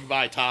walking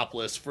by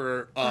topless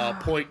for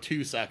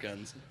 0.2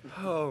 seconds.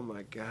 Oh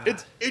my god.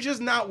 It's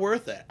just not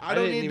worth it. I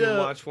don't didn't need even to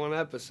watch one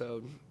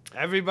episode.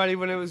 Everybody,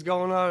 when it was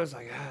going on, was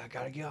like, I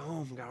gotta get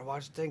home, gotta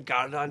watch the thing,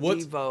 got it on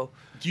TiVo.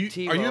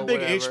 are you a big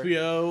whatever.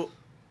 HBO?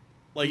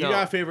 Like, No. you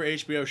got a favorite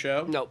HBO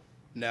show? Nope.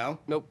 No?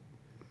 Nope.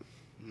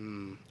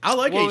 I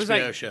like What HBO was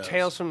like shows.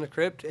 Tales from the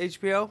Crypt,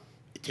 HBO?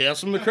 Tales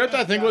from the Crypt,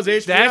 I think, was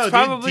HBO. That's dude.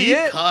 probably Deep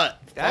it. cut.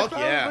 That's Fuck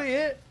yeah. probably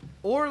it.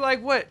 Or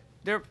like what?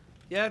 Yeah,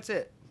 that's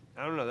it.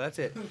 I don't know. That's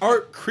it. Are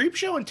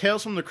Creepshow and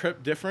Tales from the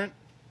Crypt different?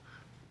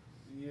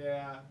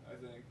 Yeah, I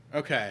think.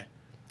 Okay.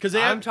 Because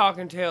I'm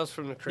talking Tales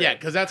from the Crypt. Yeah,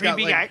 because that's got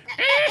Creepy like...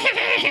 guy.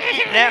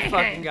 That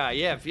fucking guy.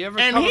 Yeah, if you ever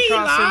And come he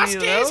across lost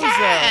any of his those,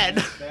 head.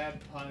 Bad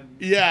pun.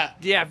 Yeah.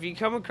 yeah, if you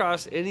come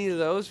across any of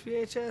those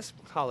VHS,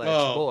 holla at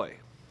Oh. your boy.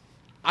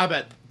 I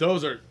bet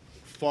those are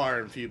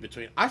far and few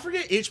between. I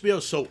forget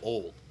HBO's so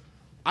old.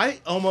 I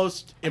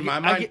almost, in my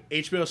mind,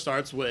 HBO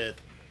starts with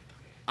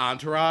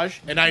Entourage,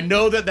 and I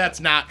know that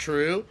that's not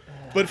true,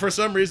 but for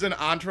some reason,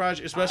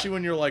 Entourage, especially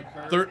when you're like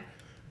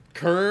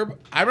Curb.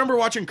 I remember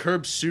watching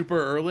Curb super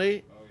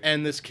early,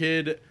 and this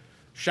kid,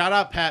 shout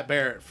out Pat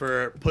Barrett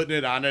for putting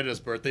it on at his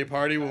birthday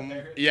party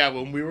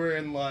when we were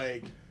in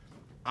like,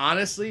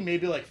 honestly,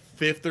 maybe like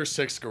 5th or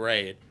 6th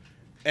grade,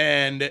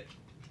 and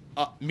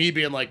me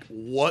being like,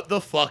 what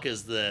the fuck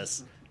is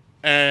this?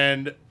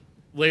 And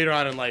later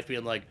on in life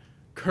being like,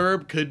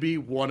 Curb could be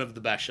one of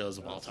the best shows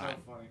of all time.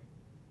 So funny.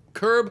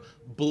 Curb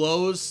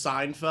blows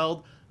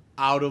Seinfeld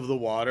out of the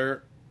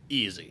water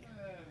easy.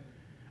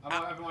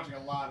 I've been watching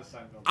a lot of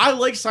Seinfeld. I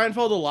like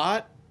Seinfeld a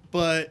lot,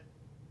 but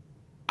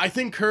I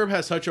think Curb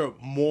has such a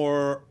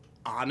more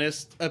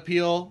honest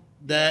appeal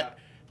that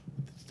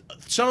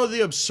some of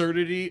the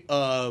absurdity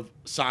of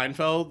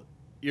Seinfeld,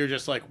 you're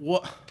just like,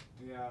 what?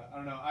 Yeah, I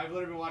don't know. I've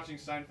literally been watching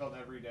Seinfeld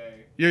every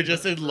day. You're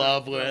just in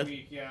love for a with.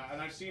 week, yeah,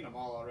 and I've seen them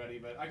all already,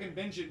 but I can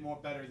binge it more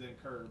better than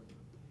Curb.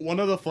 One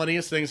of the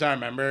funniest things I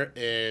remember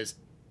is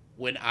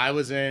when I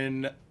was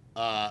in,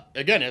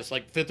 again, it's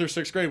like 5th or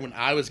 6th grade when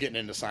I was getting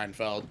into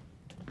Seinfeld,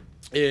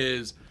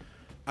 is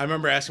I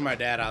remember asking my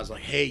dad, I was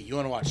like, hey, you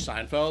want to watch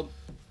Seinfeld?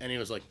 And he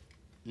was like,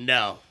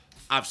 no,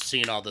 I've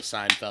seen all the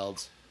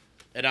Seinfelds.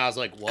 And I was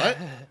like, what?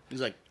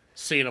 He's like,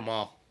 seen them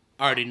all.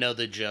 I already know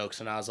the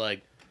jokes. And I was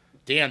like,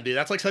 damn, dude,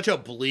 that's like such a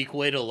bleak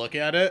way to look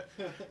at it.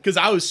 Because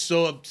I was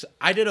so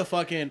I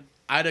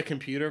had a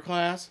computer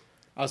class.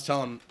 I was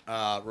telling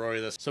Rory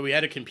this. So we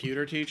had a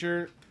computer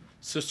teacher,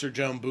 Sister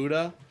Joan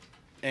Buddha,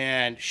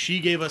 and she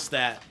gave us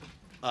that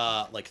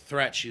like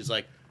threat. She's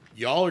like,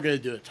 y'all are going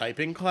to do a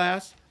typing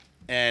class,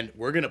 and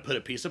we're going to put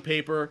a piece of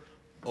paper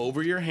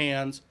over your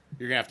hands.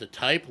 You're going to have to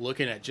type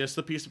looking at just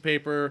the piece of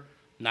paper,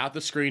 not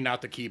the screen,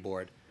 not the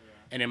keyboard.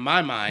 And in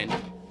my mind,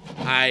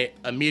 I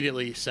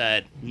immediately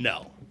said,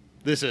 no,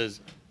 this is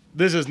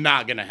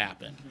not going to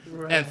happen.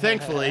 And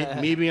thankfully,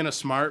 me being a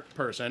smart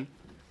person,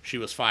 she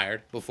was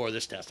fired before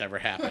this test ever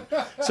happened.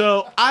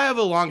 So I have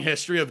a long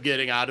history of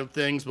getting out of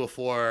things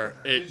before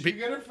it. Did you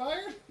get her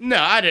fired? No,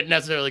 I didn't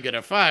necessarily get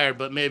her fired,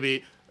 but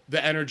maybe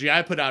the energy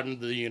I put out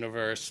into the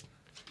universe.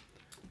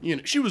 You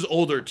know, she was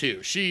older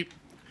too. She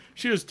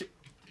was.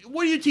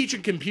 What are you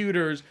teaching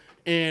computers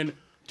in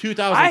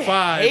 2005?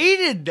 I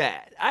hated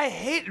that.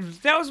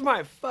 That was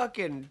my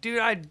fucking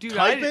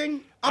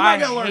Typing? I'm not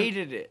gonna learn. I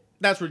hated it.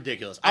 That's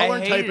ridiculous. I'll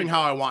learn hated typing it.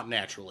 how I want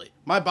naturally.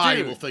 My body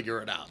Dude. will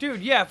figure it out.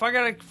 Dude, yeah, if I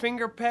gotta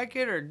finger peck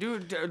it or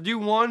do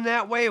one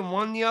that way and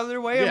one the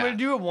other way, I'm Yeah. gonna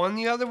do it one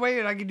the other way,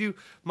 and I can do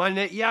my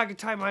name. Yeah, I can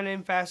type my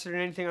name faster than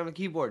anything on the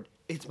keyboard.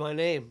 It's my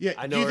name. Yeah.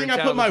 I Do know you think it's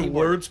I on put the my keyboard.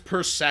 words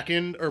per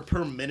second or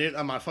per minute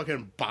on my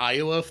fucking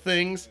bio of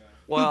things?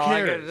 Well, Who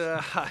cares?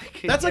 I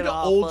could That's like get an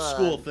off, old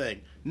school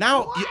thing.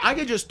 Now I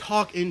could just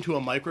talk into a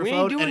We microphone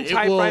ain't doing and it will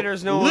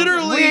typewriters no more.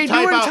 literally We ain't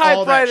type doing out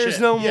all that typewriters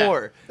shit. no Yeah.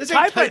 more. This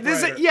ain't typewriter.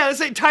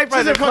 This ain't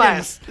typewriter fucking-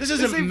 class. this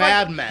isn't ain't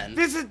Mad fucking-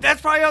 Men.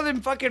 That's probably all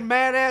them fucking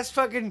mad ass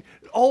fucking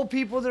old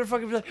people that are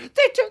fucking like,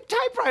 they took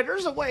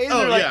typewriters away. And Oh,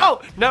 they're like, yeah.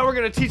 oh, now we're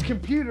gonna teach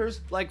computers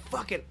like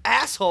fucking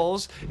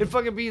assholes and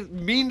fucking be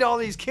mean to all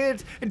these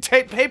kids and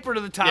tape paper to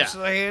the tops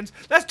Yeah. of their hands.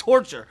 That's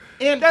torture.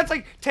 And- that's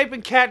like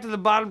taping cat to the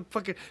bottom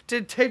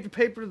to tape the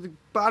paper to the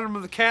bottom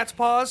of the cat's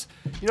paws.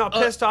 You know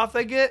how pissed off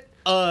they get?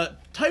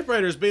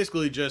 Typewriter is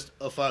basically just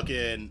a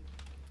fucking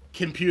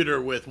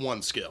computer with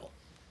one skill.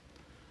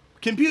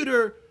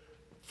 Computer.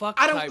 Fuck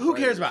I don't. Who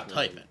cares typewriters, about man.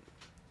 typing?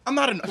 I'm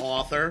not an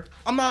author.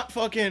 I'm not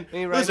fucking. Ain't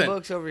writing Listen,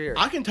 books over here.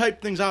 I can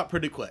type things out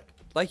pretty quick.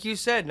 Like you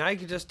said, now you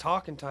can just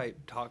talk and type,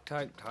 talk.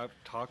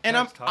 And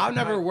I'm type.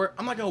 not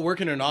gonna work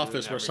in an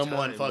office where every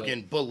someone time, but-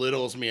 fucking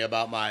belittles me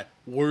about my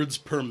words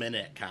per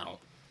minute count.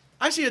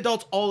 I see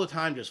adults all the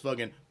time just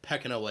fucking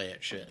pecking away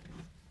at shit.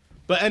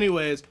 But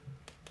anyways,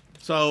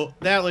 so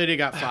that lady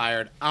got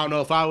fired. I don't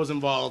know if I was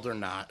involved or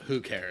not. Who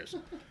cares?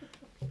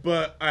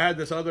 But I had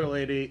this other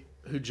lady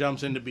who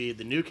jumps in to be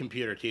the new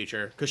computer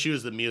teacher because she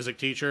was the music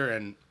teacher,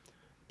 and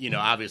you know,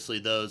 obviously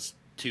those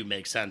two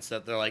make sense.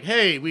 That they're like,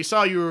 "Hey, we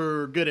saw you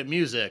were good at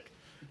music.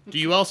 Do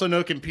you also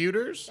know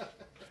computers?"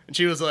 And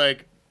she was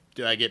like,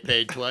 "Do I get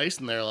paid twice?"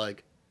 And they're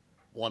like,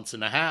 "Once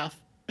and a half."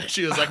 And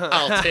she was like,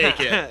 "I'll take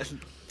it."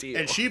 Deal.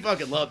 And she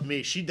fucking loved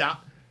me. She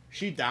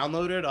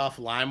downloaded off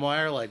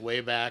LimeWire like way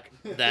back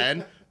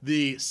then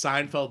the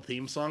Seinfeld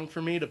theme song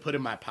for me to put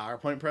in my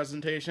PowerPoint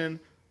presentation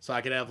so I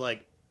could have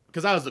like,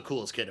 because I was the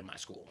coolest kid in my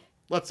school.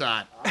 Let's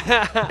not.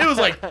 It was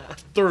like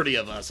 30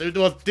 of us. It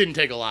didn't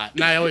take a lot.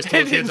 And I always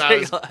told kids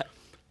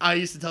I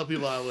used to tell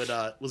people I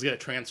was gonna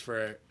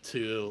transfer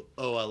to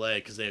OLA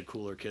because they had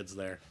cooler kids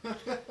there.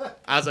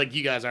 I was like,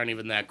 you guys aren't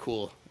even that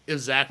cool. If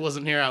Zach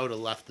wasn't here, I would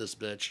have left this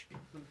bitch.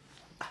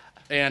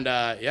 And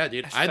yeah,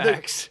 dude, I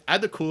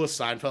had the coolest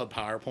Seinfeld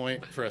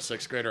PowerPoint for a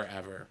 6th grader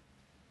ever.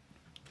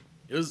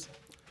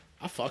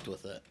 I fucked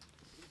with it.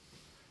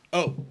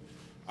 Oh,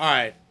 all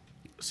right.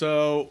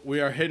 So we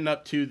are heading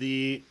up to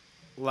the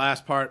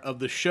last part of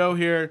the show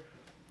here.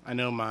 I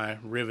know my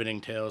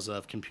riveting tales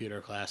of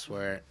computer class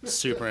were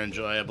super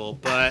enjoyable,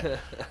 but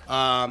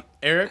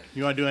Eric,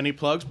 you want to do any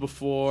plugs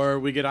before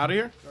we get out of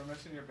here? Do I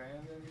mention your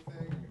band or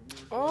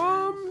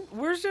anything?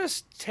 We're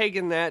just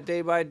taking that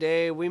day by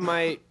day. We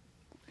might,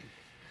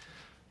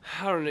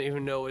 I don't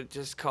even know what it's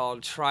just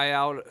called, try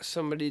out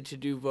somebody to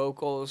do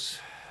vocals,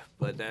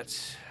 but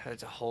that's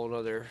a whole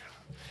nother,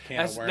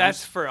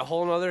 that's for a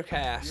whole nother You guys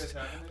cast.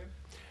 have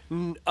a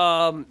name?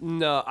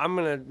 No, I'm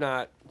gonna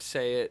not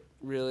say it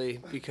really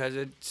because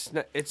it's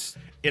It's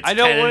I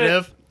don't want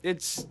tentative.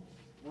 it.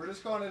 We're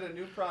just calling it a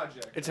new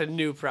project. It's a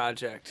new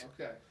project.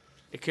 Okay.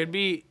 It could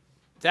be,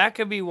 that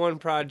could be one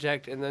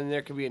project, and then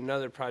there could be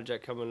another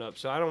project coming up.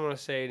 So I don't want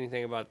to say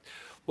anything about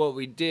what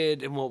we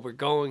did and what we're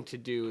going to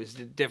do is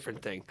a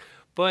different thing.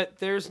 But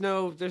there's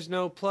no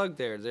plug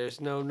there. There's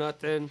no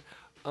nothing.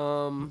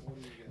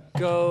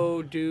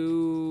 Go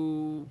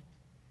do.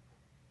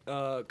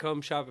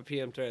 Come shop at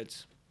PM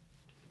Threads.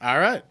 All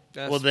right.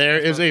 That's- Well,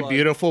 there that's is my a plug.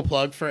 beautiful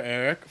plug for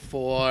Eric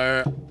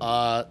for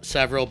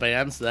several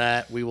bands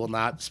that we will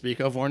not speak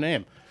of or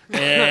name.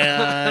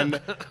 And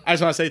I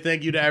just want to say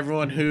thank you to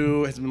everyone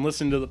who has been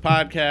listening to the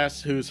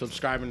podcast, who's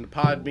subscribing to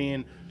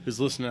Podbean, who's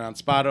listening on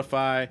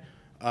Spotify.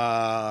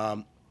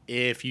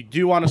 If you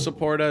do want to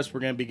support us,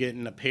 we're going to be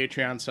getting a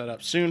Patreon set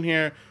up soon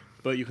here,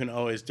 but you can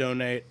always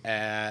donate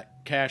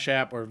at Cash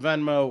App or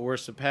Venmo.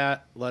 Worst of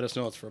Pat, let us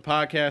know it's for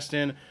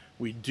podcasting.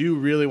 We do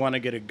really want to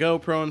get a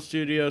GoPro in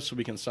studio so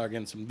we can start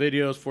getting some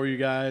videos for you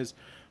guys.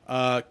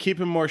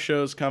 Keeping more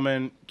shows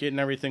coming, getting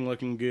everything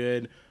looking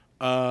good.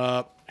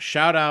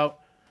 Shout out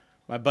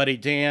my buddy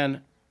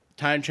Dan,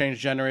 Time Change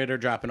Generator,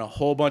 dropping a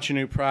whole bunch of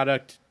new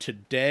product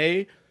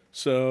today.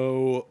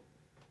 So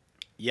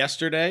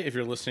yesterday, if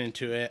you're listening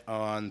to it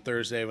on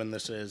Thursday when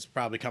this is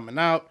probably coming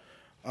out,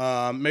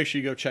 make sure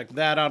you go check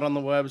that out on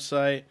the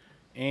website.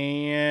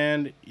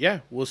 And yeah,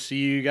 we'll see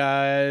you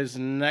guys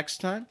next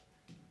time.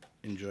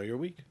 Enjoy your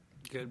week.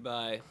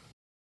 Goodbye.